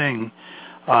easy thing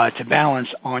to balance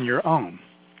on your own.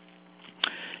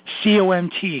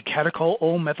 COMT, catechol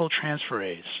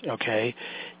O-methyltransferase, okay?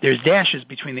 There's dashes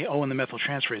between the O and the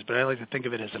methyltransferase, but I like to think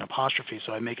of it as an apostrophe,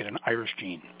 so I make it an Irish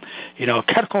gene.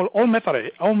 Catechol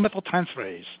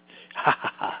O-methyltransferase. Ha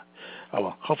ha ha. Oh,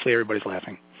 well, hopefully everybody's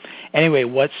laughing. Anyway,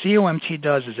 what COMT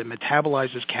does is it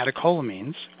metabolizes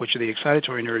catecholamines, which are the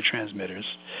excitatory neurotransmitters,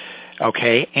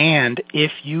 okay? And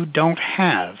if you don't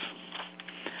have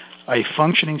a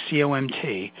functioning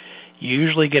COMT, you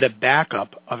usually get a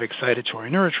backup of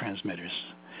excitatory neurotransmitters.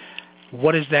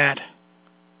 What does that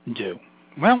do?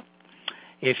 Well,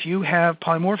 if you have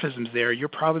polymorphisms there, you're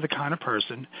probably the kind of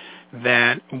person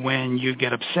that when you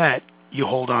get upset, you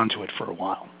hold on to it for a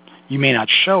while. You may not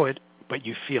show it, but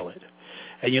you feel it.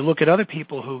 And you look at other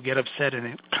people who get upset and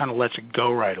it kind of lets it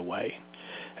go right away.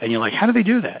 And you're like, how do they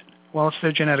do that? Well, it's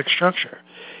their genetic structure.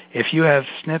 If you have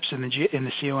SNPs in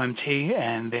the COMT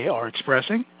and they are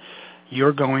expressing,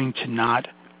 you're going to not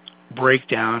break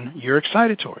down your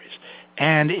excitatories.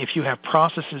 And if you have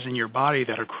processes in your body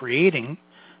that are creating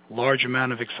large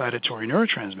amount of excitatory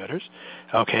neurotransmitters,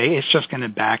 okay, it's just going to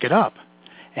back it up.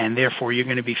 And therefore, you're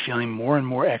going to be feeling more and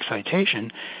more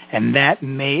excitation, and that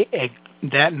may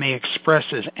express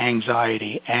as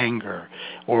anxiety, anger,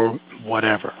 or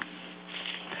whatever.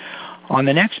 On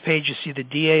the next page, you see the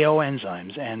DAO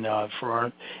enzymes, and for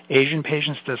our Asian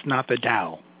patients, that's not the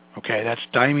DAO. Okay, that's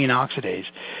diamine oxidase,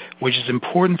 which is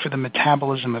important for the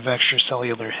metabolism of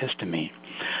extracellular histamine.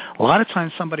 A lot of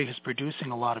times, somebody who's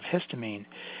producing a lot of histamine,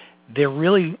 they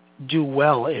really do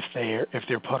well if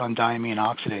they're put on diamine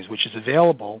oxidase, which is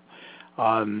available,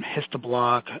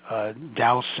 Histoblock,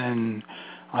 Dowson,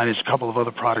 there's a couple of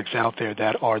other products out there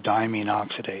that are diamine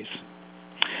oxidase.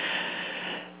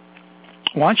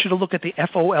 I want you to look at the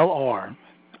FOLR.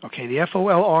 Okay, the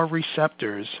FOLR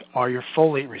receptors are your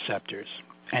folate receptors,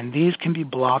 and these can be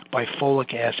blocked by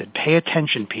folic acid. Pay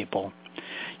attention, people.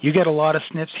 You get a lot of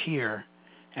SNPs here,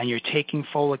 and you're taking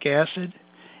folic acid,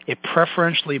 it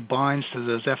preferentially binds to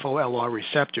those FOLR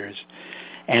receptors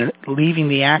and leaving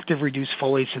the active reduced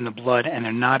folates in the blood, and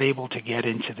they're not able to get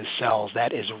into the cells.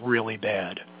 That is really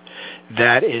bad.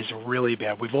 That is really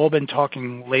bad. We've all been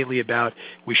talking lately about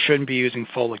we shouldn't be using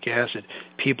folic acid.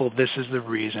 People, this is the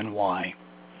reason why.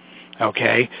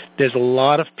 Okay? There's a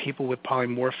lot of people with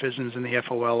polymorphisms in the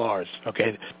FOLRs,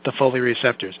 okay, the folate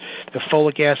receptors. The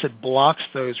folic acid blocks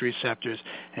those receptors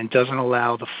and doesn't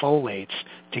allow the folates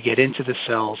to get into the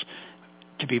cells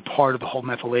to be part of the whole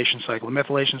methylation cycle. The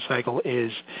methylation cycle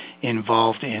is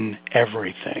involved in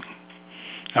everything.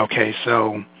 Okay,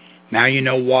 so now you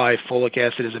know why folic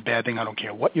acid is a bad thing. I don't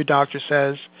care what your doctor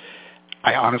says.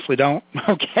 I honestly don't.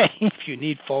 Okay, if you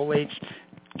need folates,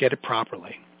 get it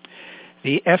properly.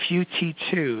 The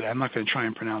FUT2, I'm not going to try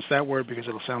and pronounce that word because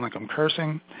it'll sound like I'm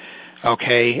cursing.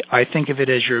 Okay, I think of it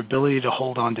as your ability to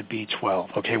hold on to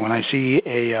B12. Okay, when I see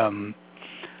a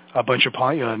bunch of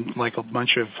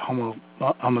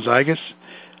homozygous,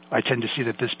 I tend to see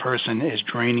that this person is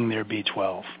draining their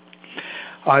B12.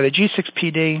 The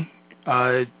G6PD,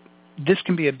 this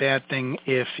can be a bad thing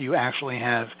if you actually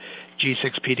have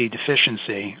G6PD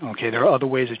deficiency. Okay, there are other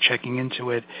ways of checking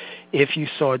into it. If you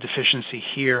saw a deficiency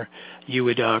here, you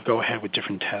would go ahead with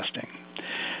different testing.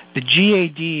 The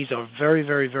GADs are very,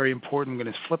 very, very important. I'm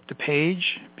going to flip the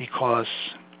page because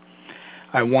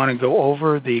I want to go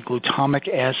over the glutamic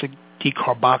acid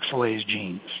decarboxylase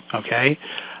genes. Okay,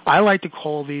 I like to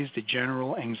call these the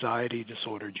general anxiety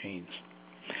disorder genes.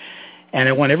 And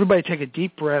I want everybody to take a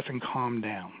deep breath and calm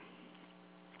down.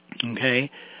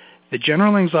 Okay? The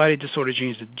general anxiety disorder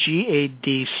genes, the GAD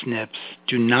SNPs,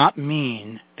 do not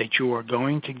mean that you are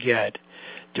going to get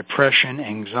depression,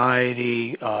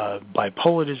 anxiety,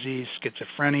 bipolar disease,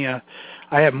 schizophrenia.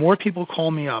 I have more people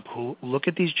call me up who look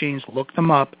at these genes, look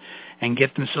them up, and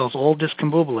get themselves all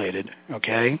discombobulated,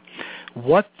 okay?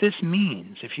 What this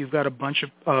means, if you've got a bunch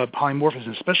of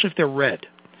polymorphisms, especially if they're red,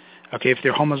 okay, if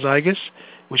they're homozygous,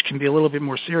 which can be a little bit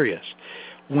more serious,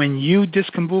 when you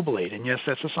discombobulate, and yes,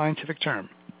 that's a scientific term,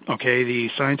 okay, the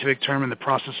scientific term in the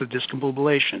process of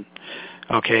discombobulation,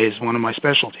 okay, is one of my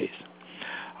specialties.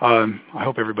 I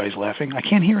hope everybody's laughing. I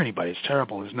can't hear anybody. It's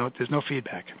terrible. There's no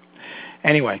feedback.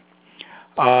 Anyway,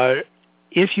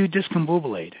 if you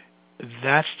discombobulate,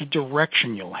 that's the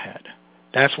direction you'll head.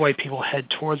 That's why people head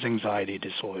towards anxiety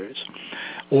disorders.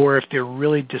 Or if they're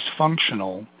really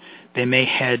dysfunctional, they may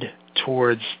head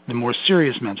towards the more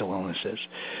serious mental illnesses.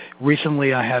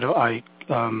 Recently, I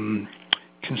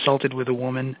consulted with a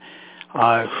woman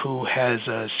who has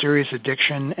a serious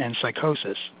addiction and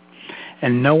psychosis,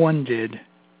 and no one did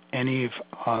any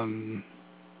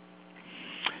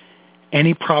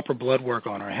proper blood work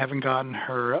on her. I haven't gotten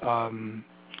her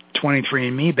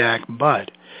 23andme back,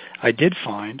 but I did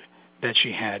find that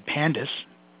she had PANDAS,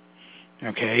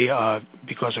 okay,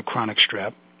 because of chronic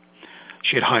strep.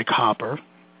 She had high copper,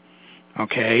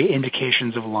 okay,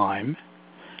 indications of Lyme,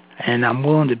 and I'm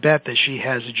willing to bet that she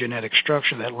has a genetic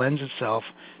structure that lends itself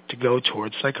to go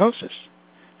towards psychosis.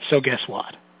 So guess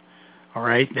what? All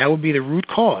right, that would be the root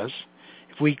cause.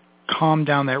 If we calm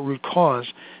down that root cause,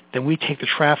 then we take the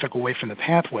traffic away from the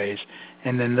pathways,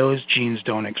 and then those genes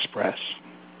don't express.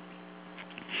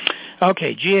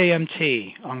 Okay,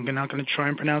 GAMT. I'm not going to try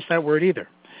and pronounce that word either.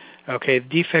 Okay,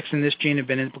 defects in this gene have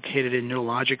been implicated in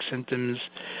neurologic symptoms,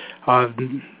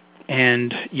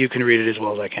 and you can read it as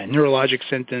well as I can. Neurologic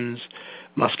symptoms,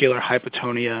 muscular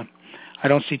hypotonia. I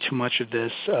don't see too much of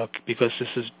this because this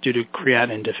is due to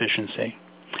creatinine deficiency.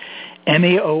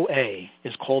 MAOA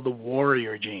is called the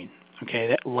warrior gene. Okay,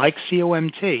 that, like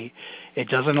COMT, it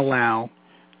doesn't allow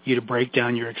you to break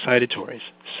down your excitatories.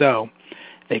 So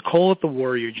they call it the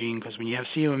warrior gene because when you have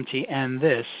COMT and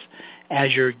this,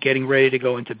 as you're getting ready to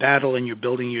go into battle and you're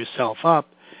building yourself up,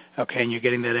 okay, and you're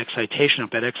getting that excitation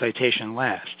up, that excitation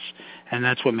lasts. And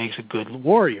that's what makes a good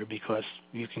warrior because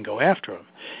you can go after them.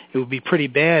 It would be pretty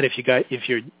bad if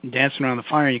you're dancing around the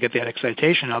fire and you get that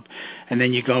excitation up and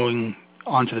then you're going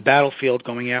onto the battlefield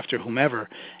going after whomever,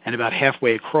 and about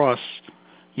halfway across,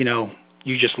 you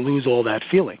just lose all that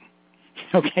feeling.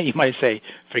 Okay, you might say,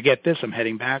 forget this, I'm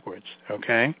heading backwards,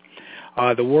 okay?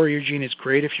 The warrior gene is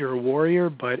great if you're a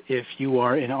warrior, but if you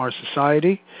are in our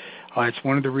society, it's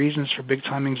one of the reasons for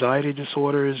big-time anxiety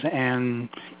disorders, and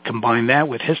combine that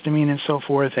with histamine and so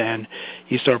forth, and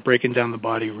you start breaking down the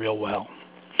body real well.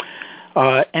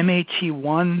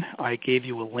 MAT1, I gave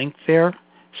you a link there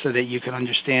so that you can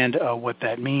understand what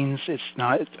that means. It's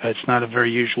not a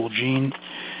very usual gene,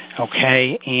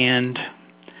 okay? And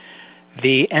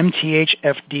the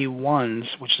MTHFD1s,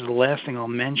 which is the last thing I'll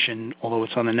mention, although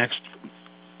it's on the next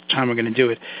time we're going to do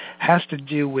it, has to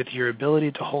do with your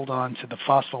ability to hold on to the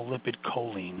phospholipid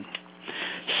choline.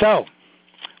 So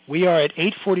we are at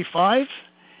 8:45,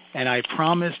 and I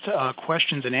promised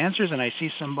questions and answers, and I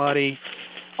see somebody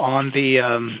on the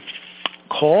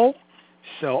call,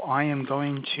 so I am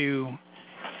going to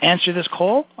answer this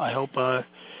call. I hope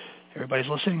everybody's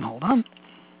listening. Hold on.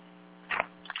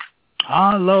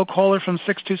 Hello, caller from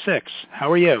 626.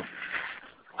 How are you?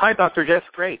 Hi, Dr. Jess.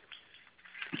 Great.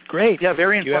 Great. Yeah,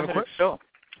 very informative show.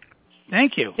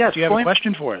 Thank you. Yes, do you have a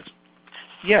question for us?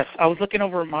 Yes, I was looking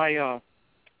over my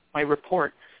my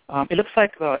report. It looks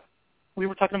like we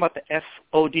were talking about the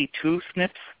SOD2 SNPs,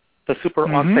 the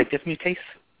superoxide dismutase.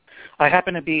 I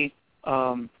happen to be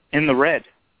in the red.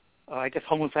 I guess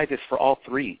homozygous for all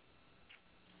three.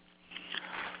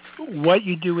 What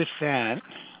you do with that,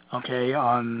 okay,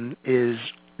 is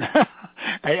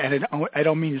I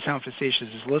don't mean to sound facetious.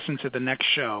 Is listen to the next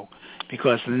show,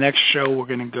 because the next show we're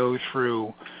going to go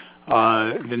through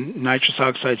the nitrous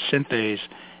oxide synthase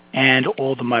and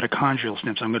all the mitochondrial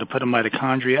SNPs. I'm going to put a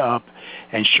mitochondria up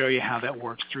and show you how that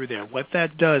works through there. What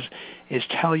that does is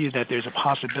tell you that there's a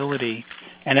possibility,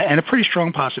 and a pretty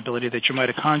strong possibility, that your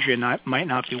mitochondria might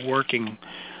not be working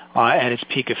at its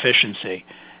peak efficiency.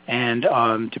 And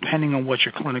depending on what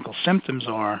your clinical symptoms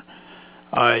are,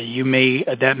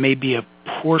 that may be a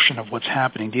portion of what's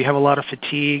happening. Do you have a lot of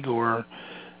fatigue or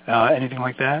anything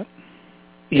like that?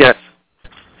 Yes.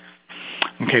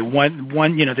 Okay, one,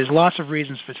 there's lots of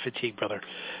reasons for fatigue, brother.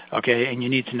 Okay, and you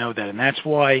need to know that, and that's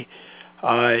why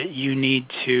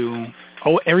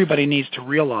everybody needs to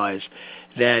realize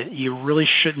that you really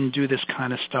shouldn't do this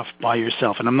kind of stuff by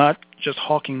yourself. And I'm not just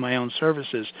hawking my own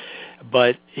services,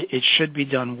 but it should be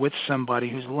done with somebody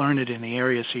who's learned in the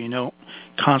area, so you don't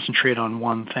concentrate on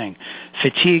one thing.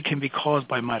 Fatigue can be caused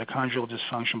by mitochondrial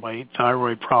dysfunction, by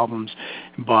thyroid problems,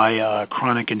 by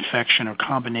chronic infection or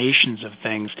combinations of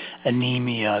things,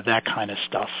 anemia, that kind of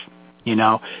stuff.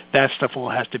 That stuff all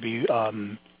has to be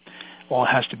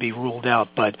ruled out.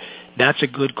 But that's a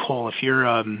good call if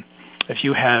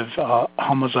you have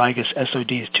homozygous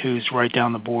SOD2s right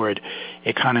down the board.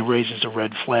 It kind of raises a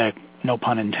red flag, no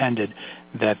pun intended,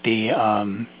 that the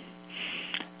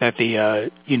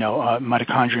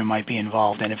mitochondria might be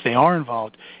involved. And if they are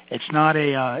involved, it's not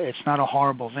a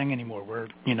horrible thing anymore.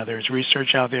 There's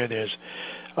research out there. There's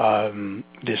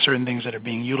certain things that are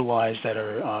being utilized that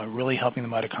are really helping the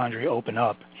mitochondria open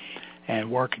up and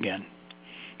work again.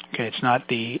 Okay, it's not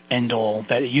the end all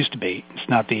that it used to be. It's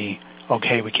not the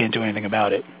okay, we can't do anything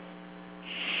about it.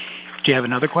 Do you have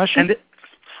another question? This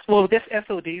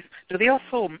SODs, do they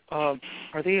also how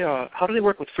do they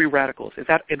work with free radicals? Is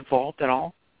that involved at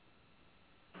all?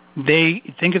 They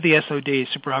think of the SOD,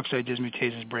 superoxide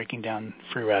dismutase, as breaking down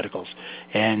free radicals,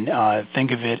 and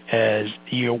think of it as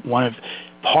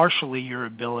partially your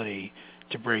ability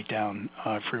to break down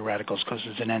free radicals because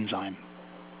it's an enzyme.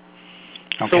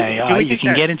 Okay, so you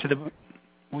can get into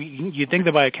you think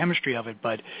the biochemistry of it,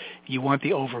 but you want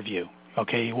the overview.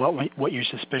 okay, what you're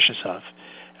suspicious of,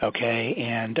 okay,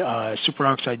 and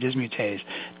superoxide dismutase,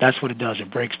 that's what it does.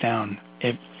 It breaks down,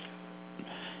 it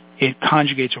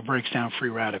conjugates or breaks down free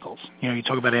radicals. You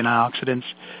talk about antioxidants,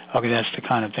 okay, that's the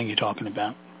kind of thing you're talking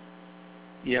about.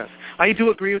 Yes, I do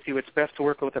agree with you. It's best to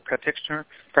work with a practitioner.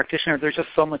 There's just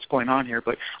so much going on here,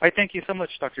 but I thank you so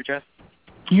much, Dr. Jess.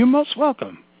 You're most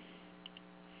welcome.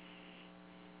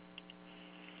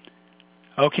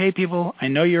 Okay, people, I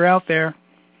know you're out there.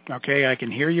 Okay, I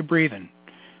can hear you breathing.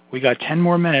 We got 10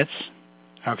 more minutes.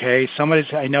 Okay,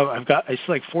 I see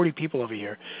like 40 people over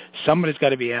here. Somebody's got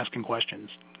to be asking questions.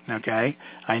 Okay,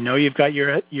 I know you've got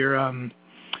your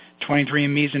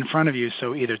 23andMe's in front of you,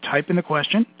 so either type in the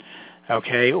question,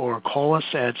 okay, or call us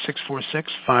at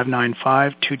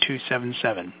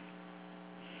 646-595-2277.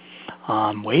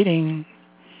 I'm waiting.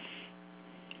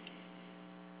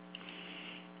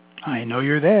 I know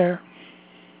you're there.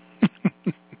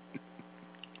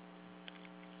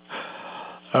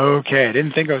 Okay, I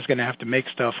didn't think I was going to have to make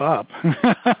stuff up.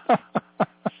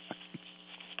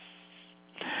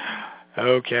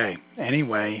 Okay,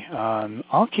 anyway,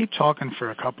 I'll keep talking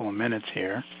for a couple of minutes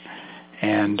here.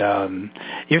 And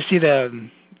you see the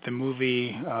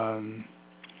movie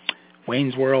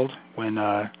Wayne's World when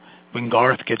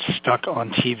Garth gets stuck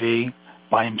on TV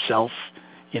by himself,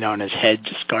 and his head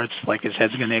just starts like his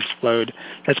head's going to explode.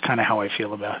 That's kind of how I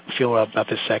feel about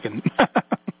this second.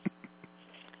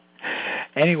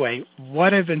 Anyway,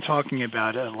 what I've been talking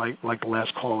about, like the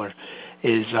last caller,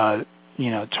 is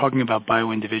talking about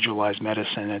bioindividualized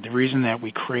medicine. And the reason that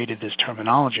we created this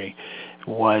terminology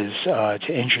was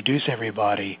to introduce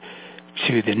everybody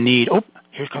to the need. Oh,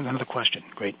 here comes another question.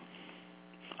 Great.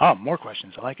 Oh, more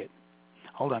questions. I like it.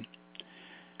 Hold on.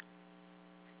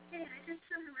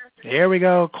 There we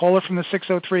go. Caller from the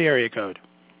 603 area code.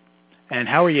 And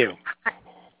how are you?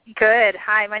 Good.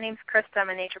 Hi, my name's Krista. I'm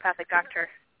a naturopathic doctor.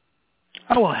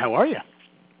 Oh, well, how are you?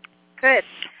 Good.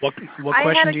 What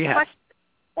question do you have?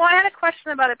 Well, I had a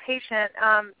question about a patient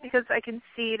because I can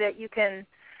see that you can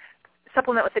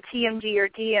supplement with a TMG or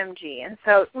DMG. And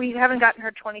so we haven't gotten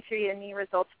her 23andMe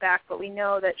results back, but we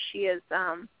know that she is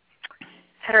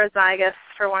heterozygous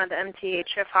for one of the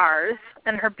MTHFRs,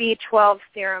 and her B12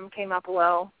 serum came up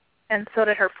low, and so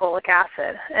did her folic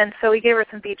acid. And so we gave her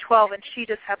some B12, and she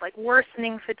just had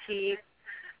worsening fatigue,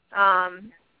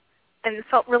 and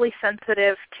felt really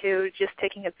sensitive to just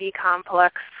taking a B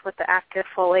complex with the active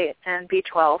folate and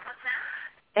B12.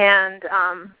 And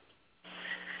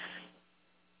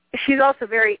she's also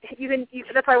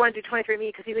that's why I want to do 23andMe,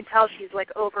 because you can tell she's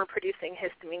overproducing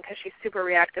histamine because she's super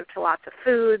reactive to lots of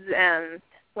foods, and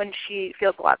when she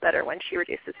feels a lot better when she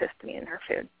reduces histamine in her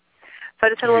food. So I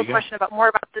just had a little question more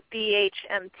about the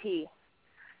BHMT.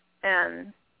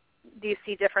 And do you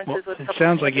see differences with it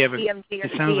sounds like you have DMG or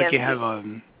sounds like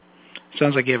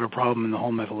you have a problem in the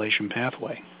whole methylation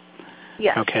pathway.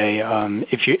 Yes. Okay.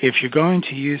 If you're going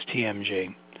to use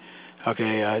TMG,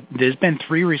 okay, there's been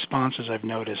 3 responses I've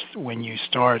noticed when you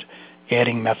start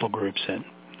adding methyl groups in.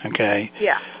 Okay.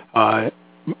 Yeah.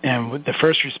 And the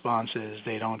first response is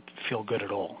they don't feel good at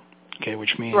all. Okay,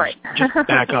 which means right. Just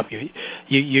back up.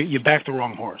 You back the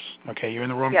wrong horse. Okay, you're in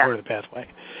the wrong part of the pathway.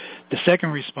 The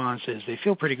second response is they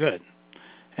feel pretty good,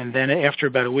 and then after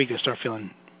about a week they start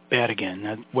feeling bad again.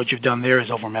 Now, what you've done there is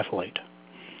overmethylate.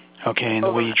 Okay, and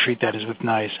the way you treat that is with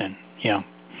niacin. Yeah.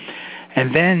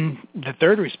 And then the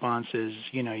third response is,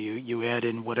 you add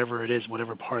in whatever it is,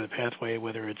 whatever part of the pathway,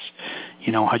 whether it's,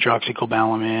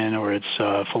 hydroxycobalamin or it's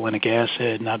folinic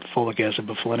acid, not folic acid,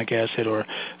 but folinic acid, or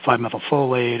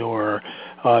 5-methylfolate, or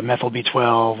methyl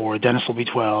B12, or adenylyl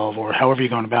B12, or however you're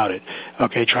going about it.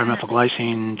 Okay,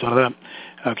 trimethylglycine, blah, blah,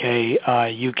 blah. Okay,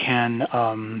 you can,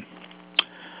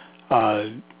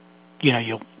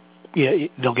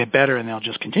 they'll get better and they'll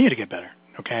just continue to get better.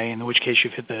 Okay, in which case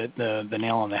you've hit the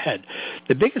nail on the head.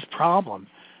 The biggest problem,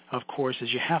 of course, is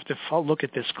you have to look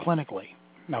at this clinically.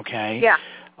 Okay. Yeah.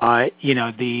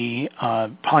 The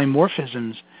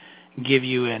polymorphisms give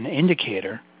you an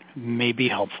indicator, may be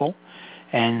helpful,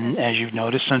 and as you've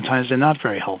noticed, sometimes they're not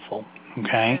very helpful.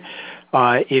 Okay.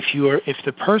 If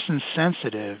the person's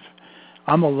sensitive,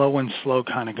 I'm a low and slow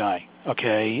kind of guy.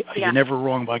 Okay, yeah. You're never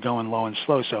wrong by going low and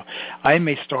slow. So I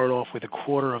may start off with a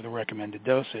quarter of the recommended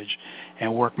dosage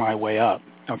and work my way up.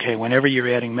 Okay, whenever you're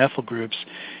adding methyl groups,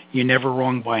 you're never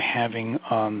wrong by having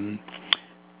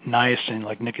niacin,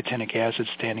 like nicotinic acid,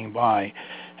 standing by,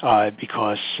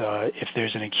 because if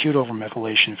there's an acute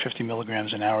overmethylation, 50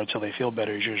 milligrams an hour until they feel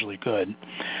better is usually good.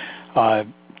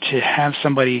 To have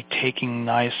somebody taking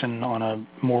niacin on a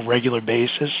more regular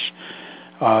basis,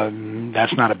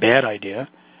 that's not a bad idea.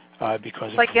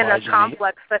 because like it in provides the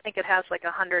complex, I think it has like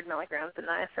 100 milligrams of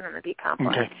niacin in the B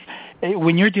complex. Okay.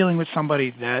 When you're dealing with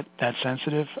somebody that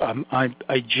sensitive,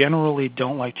 I generally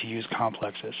don't like to use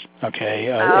complexes. Okay.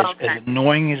 As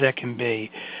annoying as that can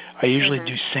be, I usually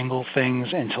do single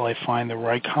things until I find the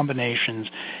right combinations,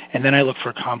 and then I look for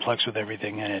a complex with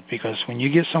everything in it. Because when you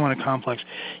give someone a complex,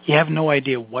 you have no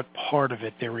idea what part of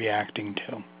it they're reacting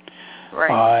to.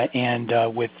 Right.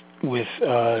 With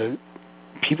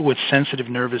people with sensitive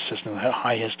nervous system,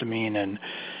 high histamine, and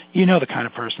the kind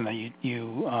of person that you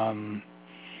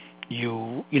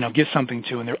give something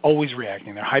to, and they're always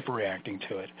reacting, they're hyperreacting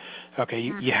to it. Okay,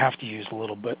 you have to use a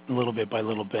little bit by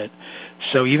little bit.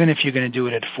 So even if you're going to do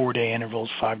it at 4-day intervals,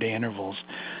 5-day intervals,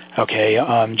 okay,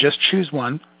 just choose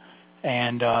one.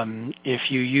 And if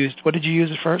you used, what did you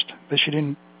use at first that you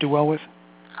didn't do well with?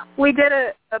 We did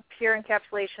a pure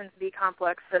encapsulations B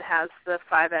complex that has the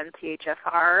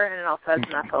 5-MTHFR, and it also has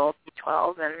methyl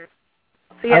B12. And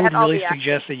so I would really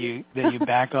suggest that you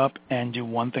back up and do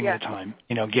one thing at a time.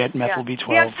 Get methyl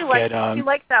B12. She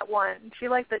liked that one. She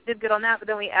did good on that, but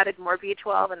then we added more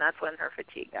B12, and that's when her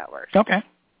fatigue got worse. Okay. All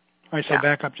right. So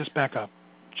back up. Just back up.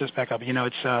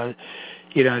 It's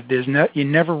you're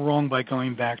never wrong by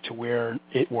going back to where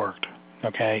it worked.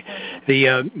 Okay,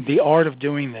 the art of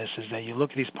doing this is that you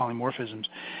look at these polymorphisms,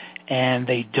 and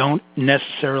they don't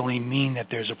necessarily mean that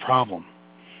there's a problem.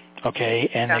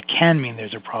 Okay, and it can mean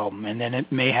there's a problem, and then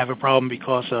it may have a problem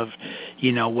because of,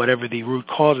 whatever the root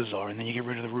causes are, and then you get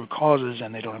rid of the root causes,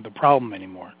 and they don't have the problem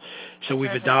anymore. So we've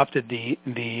adopted the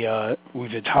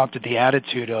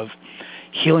attitude of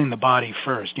healing the body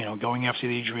first, going after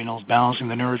the adrenals, balancing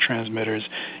the neurotransmitters,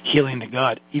 healing the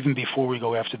gut, even before we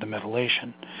go after the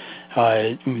methylation.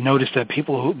 We've noticed that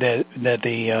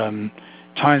the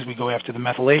times we go after the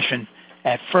methylation,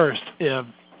 at first,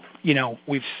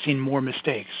 we've seen more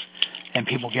mistakes, and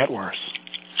people get worse.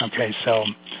 Okay, so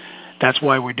that's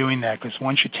why we're doing that, because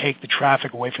once you take the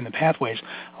traffic away from the pathways,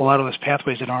 a lot of those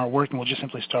pathways that aren't working will just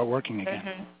simply start working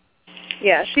again.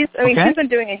 Yeah, she's been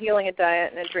doing a healing a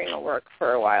diet and adrenal work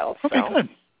for a while. So. Okay, good.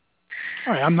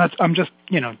 All right, I'm just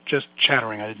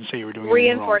chattering. I didn't say you were doing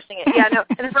reinforcing anything it. Yeah, no.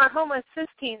 And if her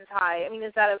homocysteine is high,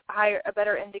 is that a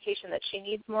better indication that she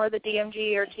needs more of the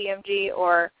DMG or TMG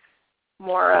or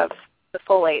more of the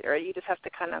folate, or you just have to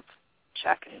kind of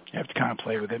check? You have to kind of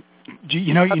play with it. You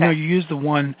use the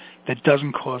one that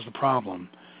doesn't cause the problem,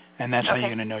 and that's how you're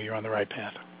going to know you're on the right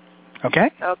path.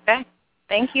 Okay? Okay.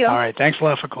 Thank you. All right. Thanks a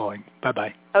lot for calling.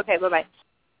 Bye-bye. Okay, bye-bye.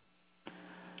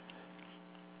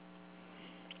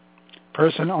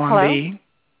 Person on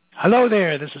Hello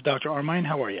there. This is Dr. Armine.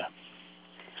 How are you?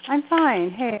 I'm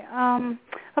fine. Hey, I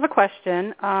have a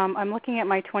question. I'm looking at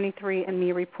my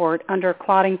 23andme report under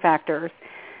clotting factors,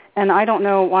 and I don't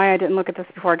know why I didn't look at this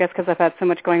before, I guess because I've had so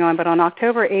much going on, but on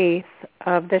October 8th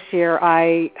of this year,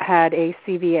 I had a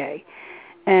CVA.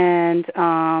 And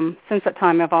since that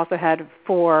time, I've also had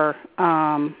 4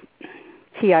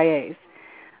 TIAs.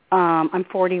 I'm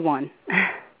 41.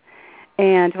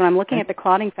 And when I'm looking at the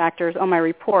clotting factors on my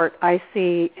report, I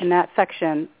see in that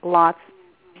section lots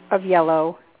of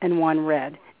yellow and 1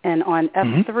 red. And on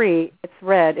F3, it's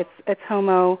red. It's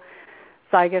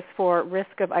homozygous for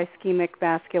risk of ischemic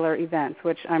vascular events,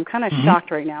 which I'm kind of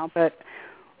shocked right now. But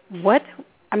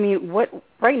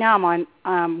right now I'm on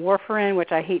warfarin,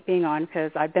 which I hate being on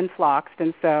because I've been floxed,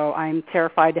 and so I'm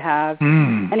terrified to have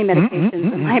any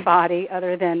medications in my body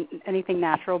other than anything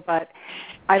natural. But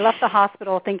I left the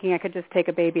hospital thinking I could just take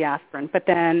a baby aspirin. But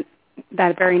then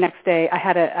that very next day I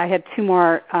had 2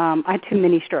 more, I had 2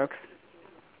 mini strokes.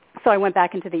 So I went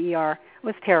back into the ER,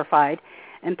 was terrified,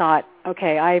 and thought,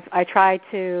 okay, I tried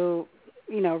to,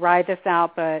 ride this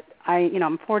out, but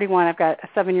I'm 41, I've got a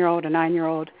 7-year-old, a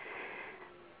 9-year-old.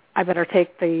 I better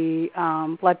take the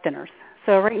blood thinners.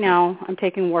 So right now I'm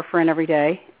taking warfarin every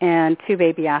day and 2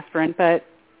 baby aspirin. But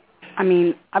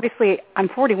obviously I'm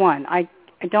 41.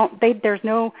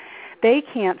 They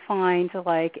can't find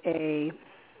like a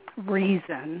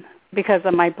reason because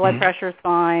of my blood pressure is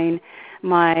fine,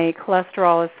 my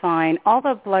cholesterol is fine. All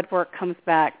the blood work comes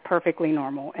back perfectly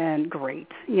normal and great.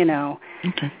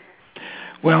 Okay.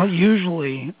 Well,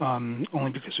 usually,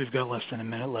 only because we've got less than a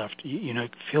minute left,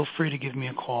 feel free to give me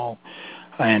a call,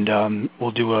 and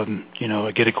we'll do a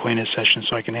get acquainted session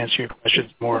so I can answer your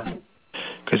questions more,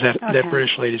 because that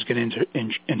British lady is going to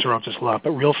interrupt us a lot.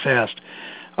 But real fast,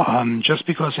 just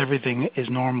because everything is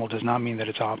normal does not mean that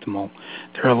it's optimal.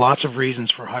 There are lots of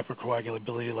reasons for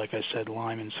hypercoagulability, like I said,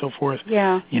 Lyme and so forth.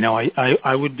 Yeah.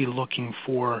 I would be looking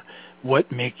for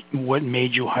what made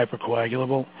you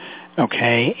hypercoagulable,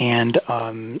 okay? And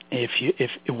if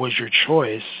it was your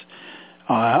choice,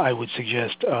 I would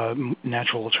suggest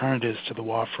natural alternatives to the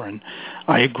warfarin.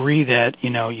 I agree that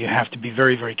you have to be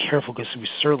very, very careful because we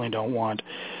certainly don't want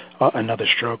another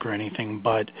stroke or anything.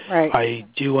 But right. I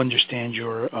do understand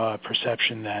your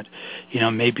perception that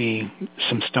maybe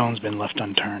some stone's been left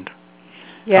unturned.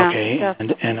 Yeah. Okay.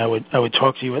 Definitely. And I would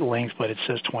talk to you at length, but it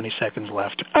says 20 seconds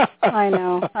left. I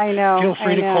know. Feel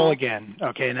free to call again.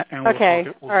 Okay. And we'll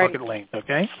talk at length.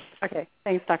 Okay. Okay.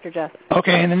 Thanks, Dr. Jess.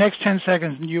 Okay, in the next 10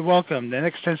 seconds, you're welcome. The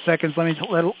next 10 seconds, let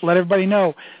me let everybody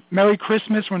know. Merry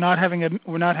Christmas. We're not having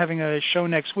a show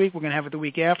next week. We're going to have it the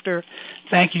week after.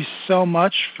 Thank you so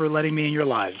much for letting me in your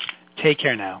lives. Take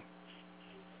care now.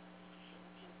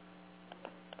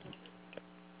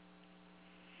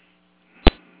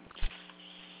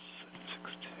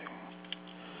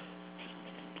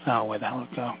 Oh, where the hell did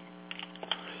it go?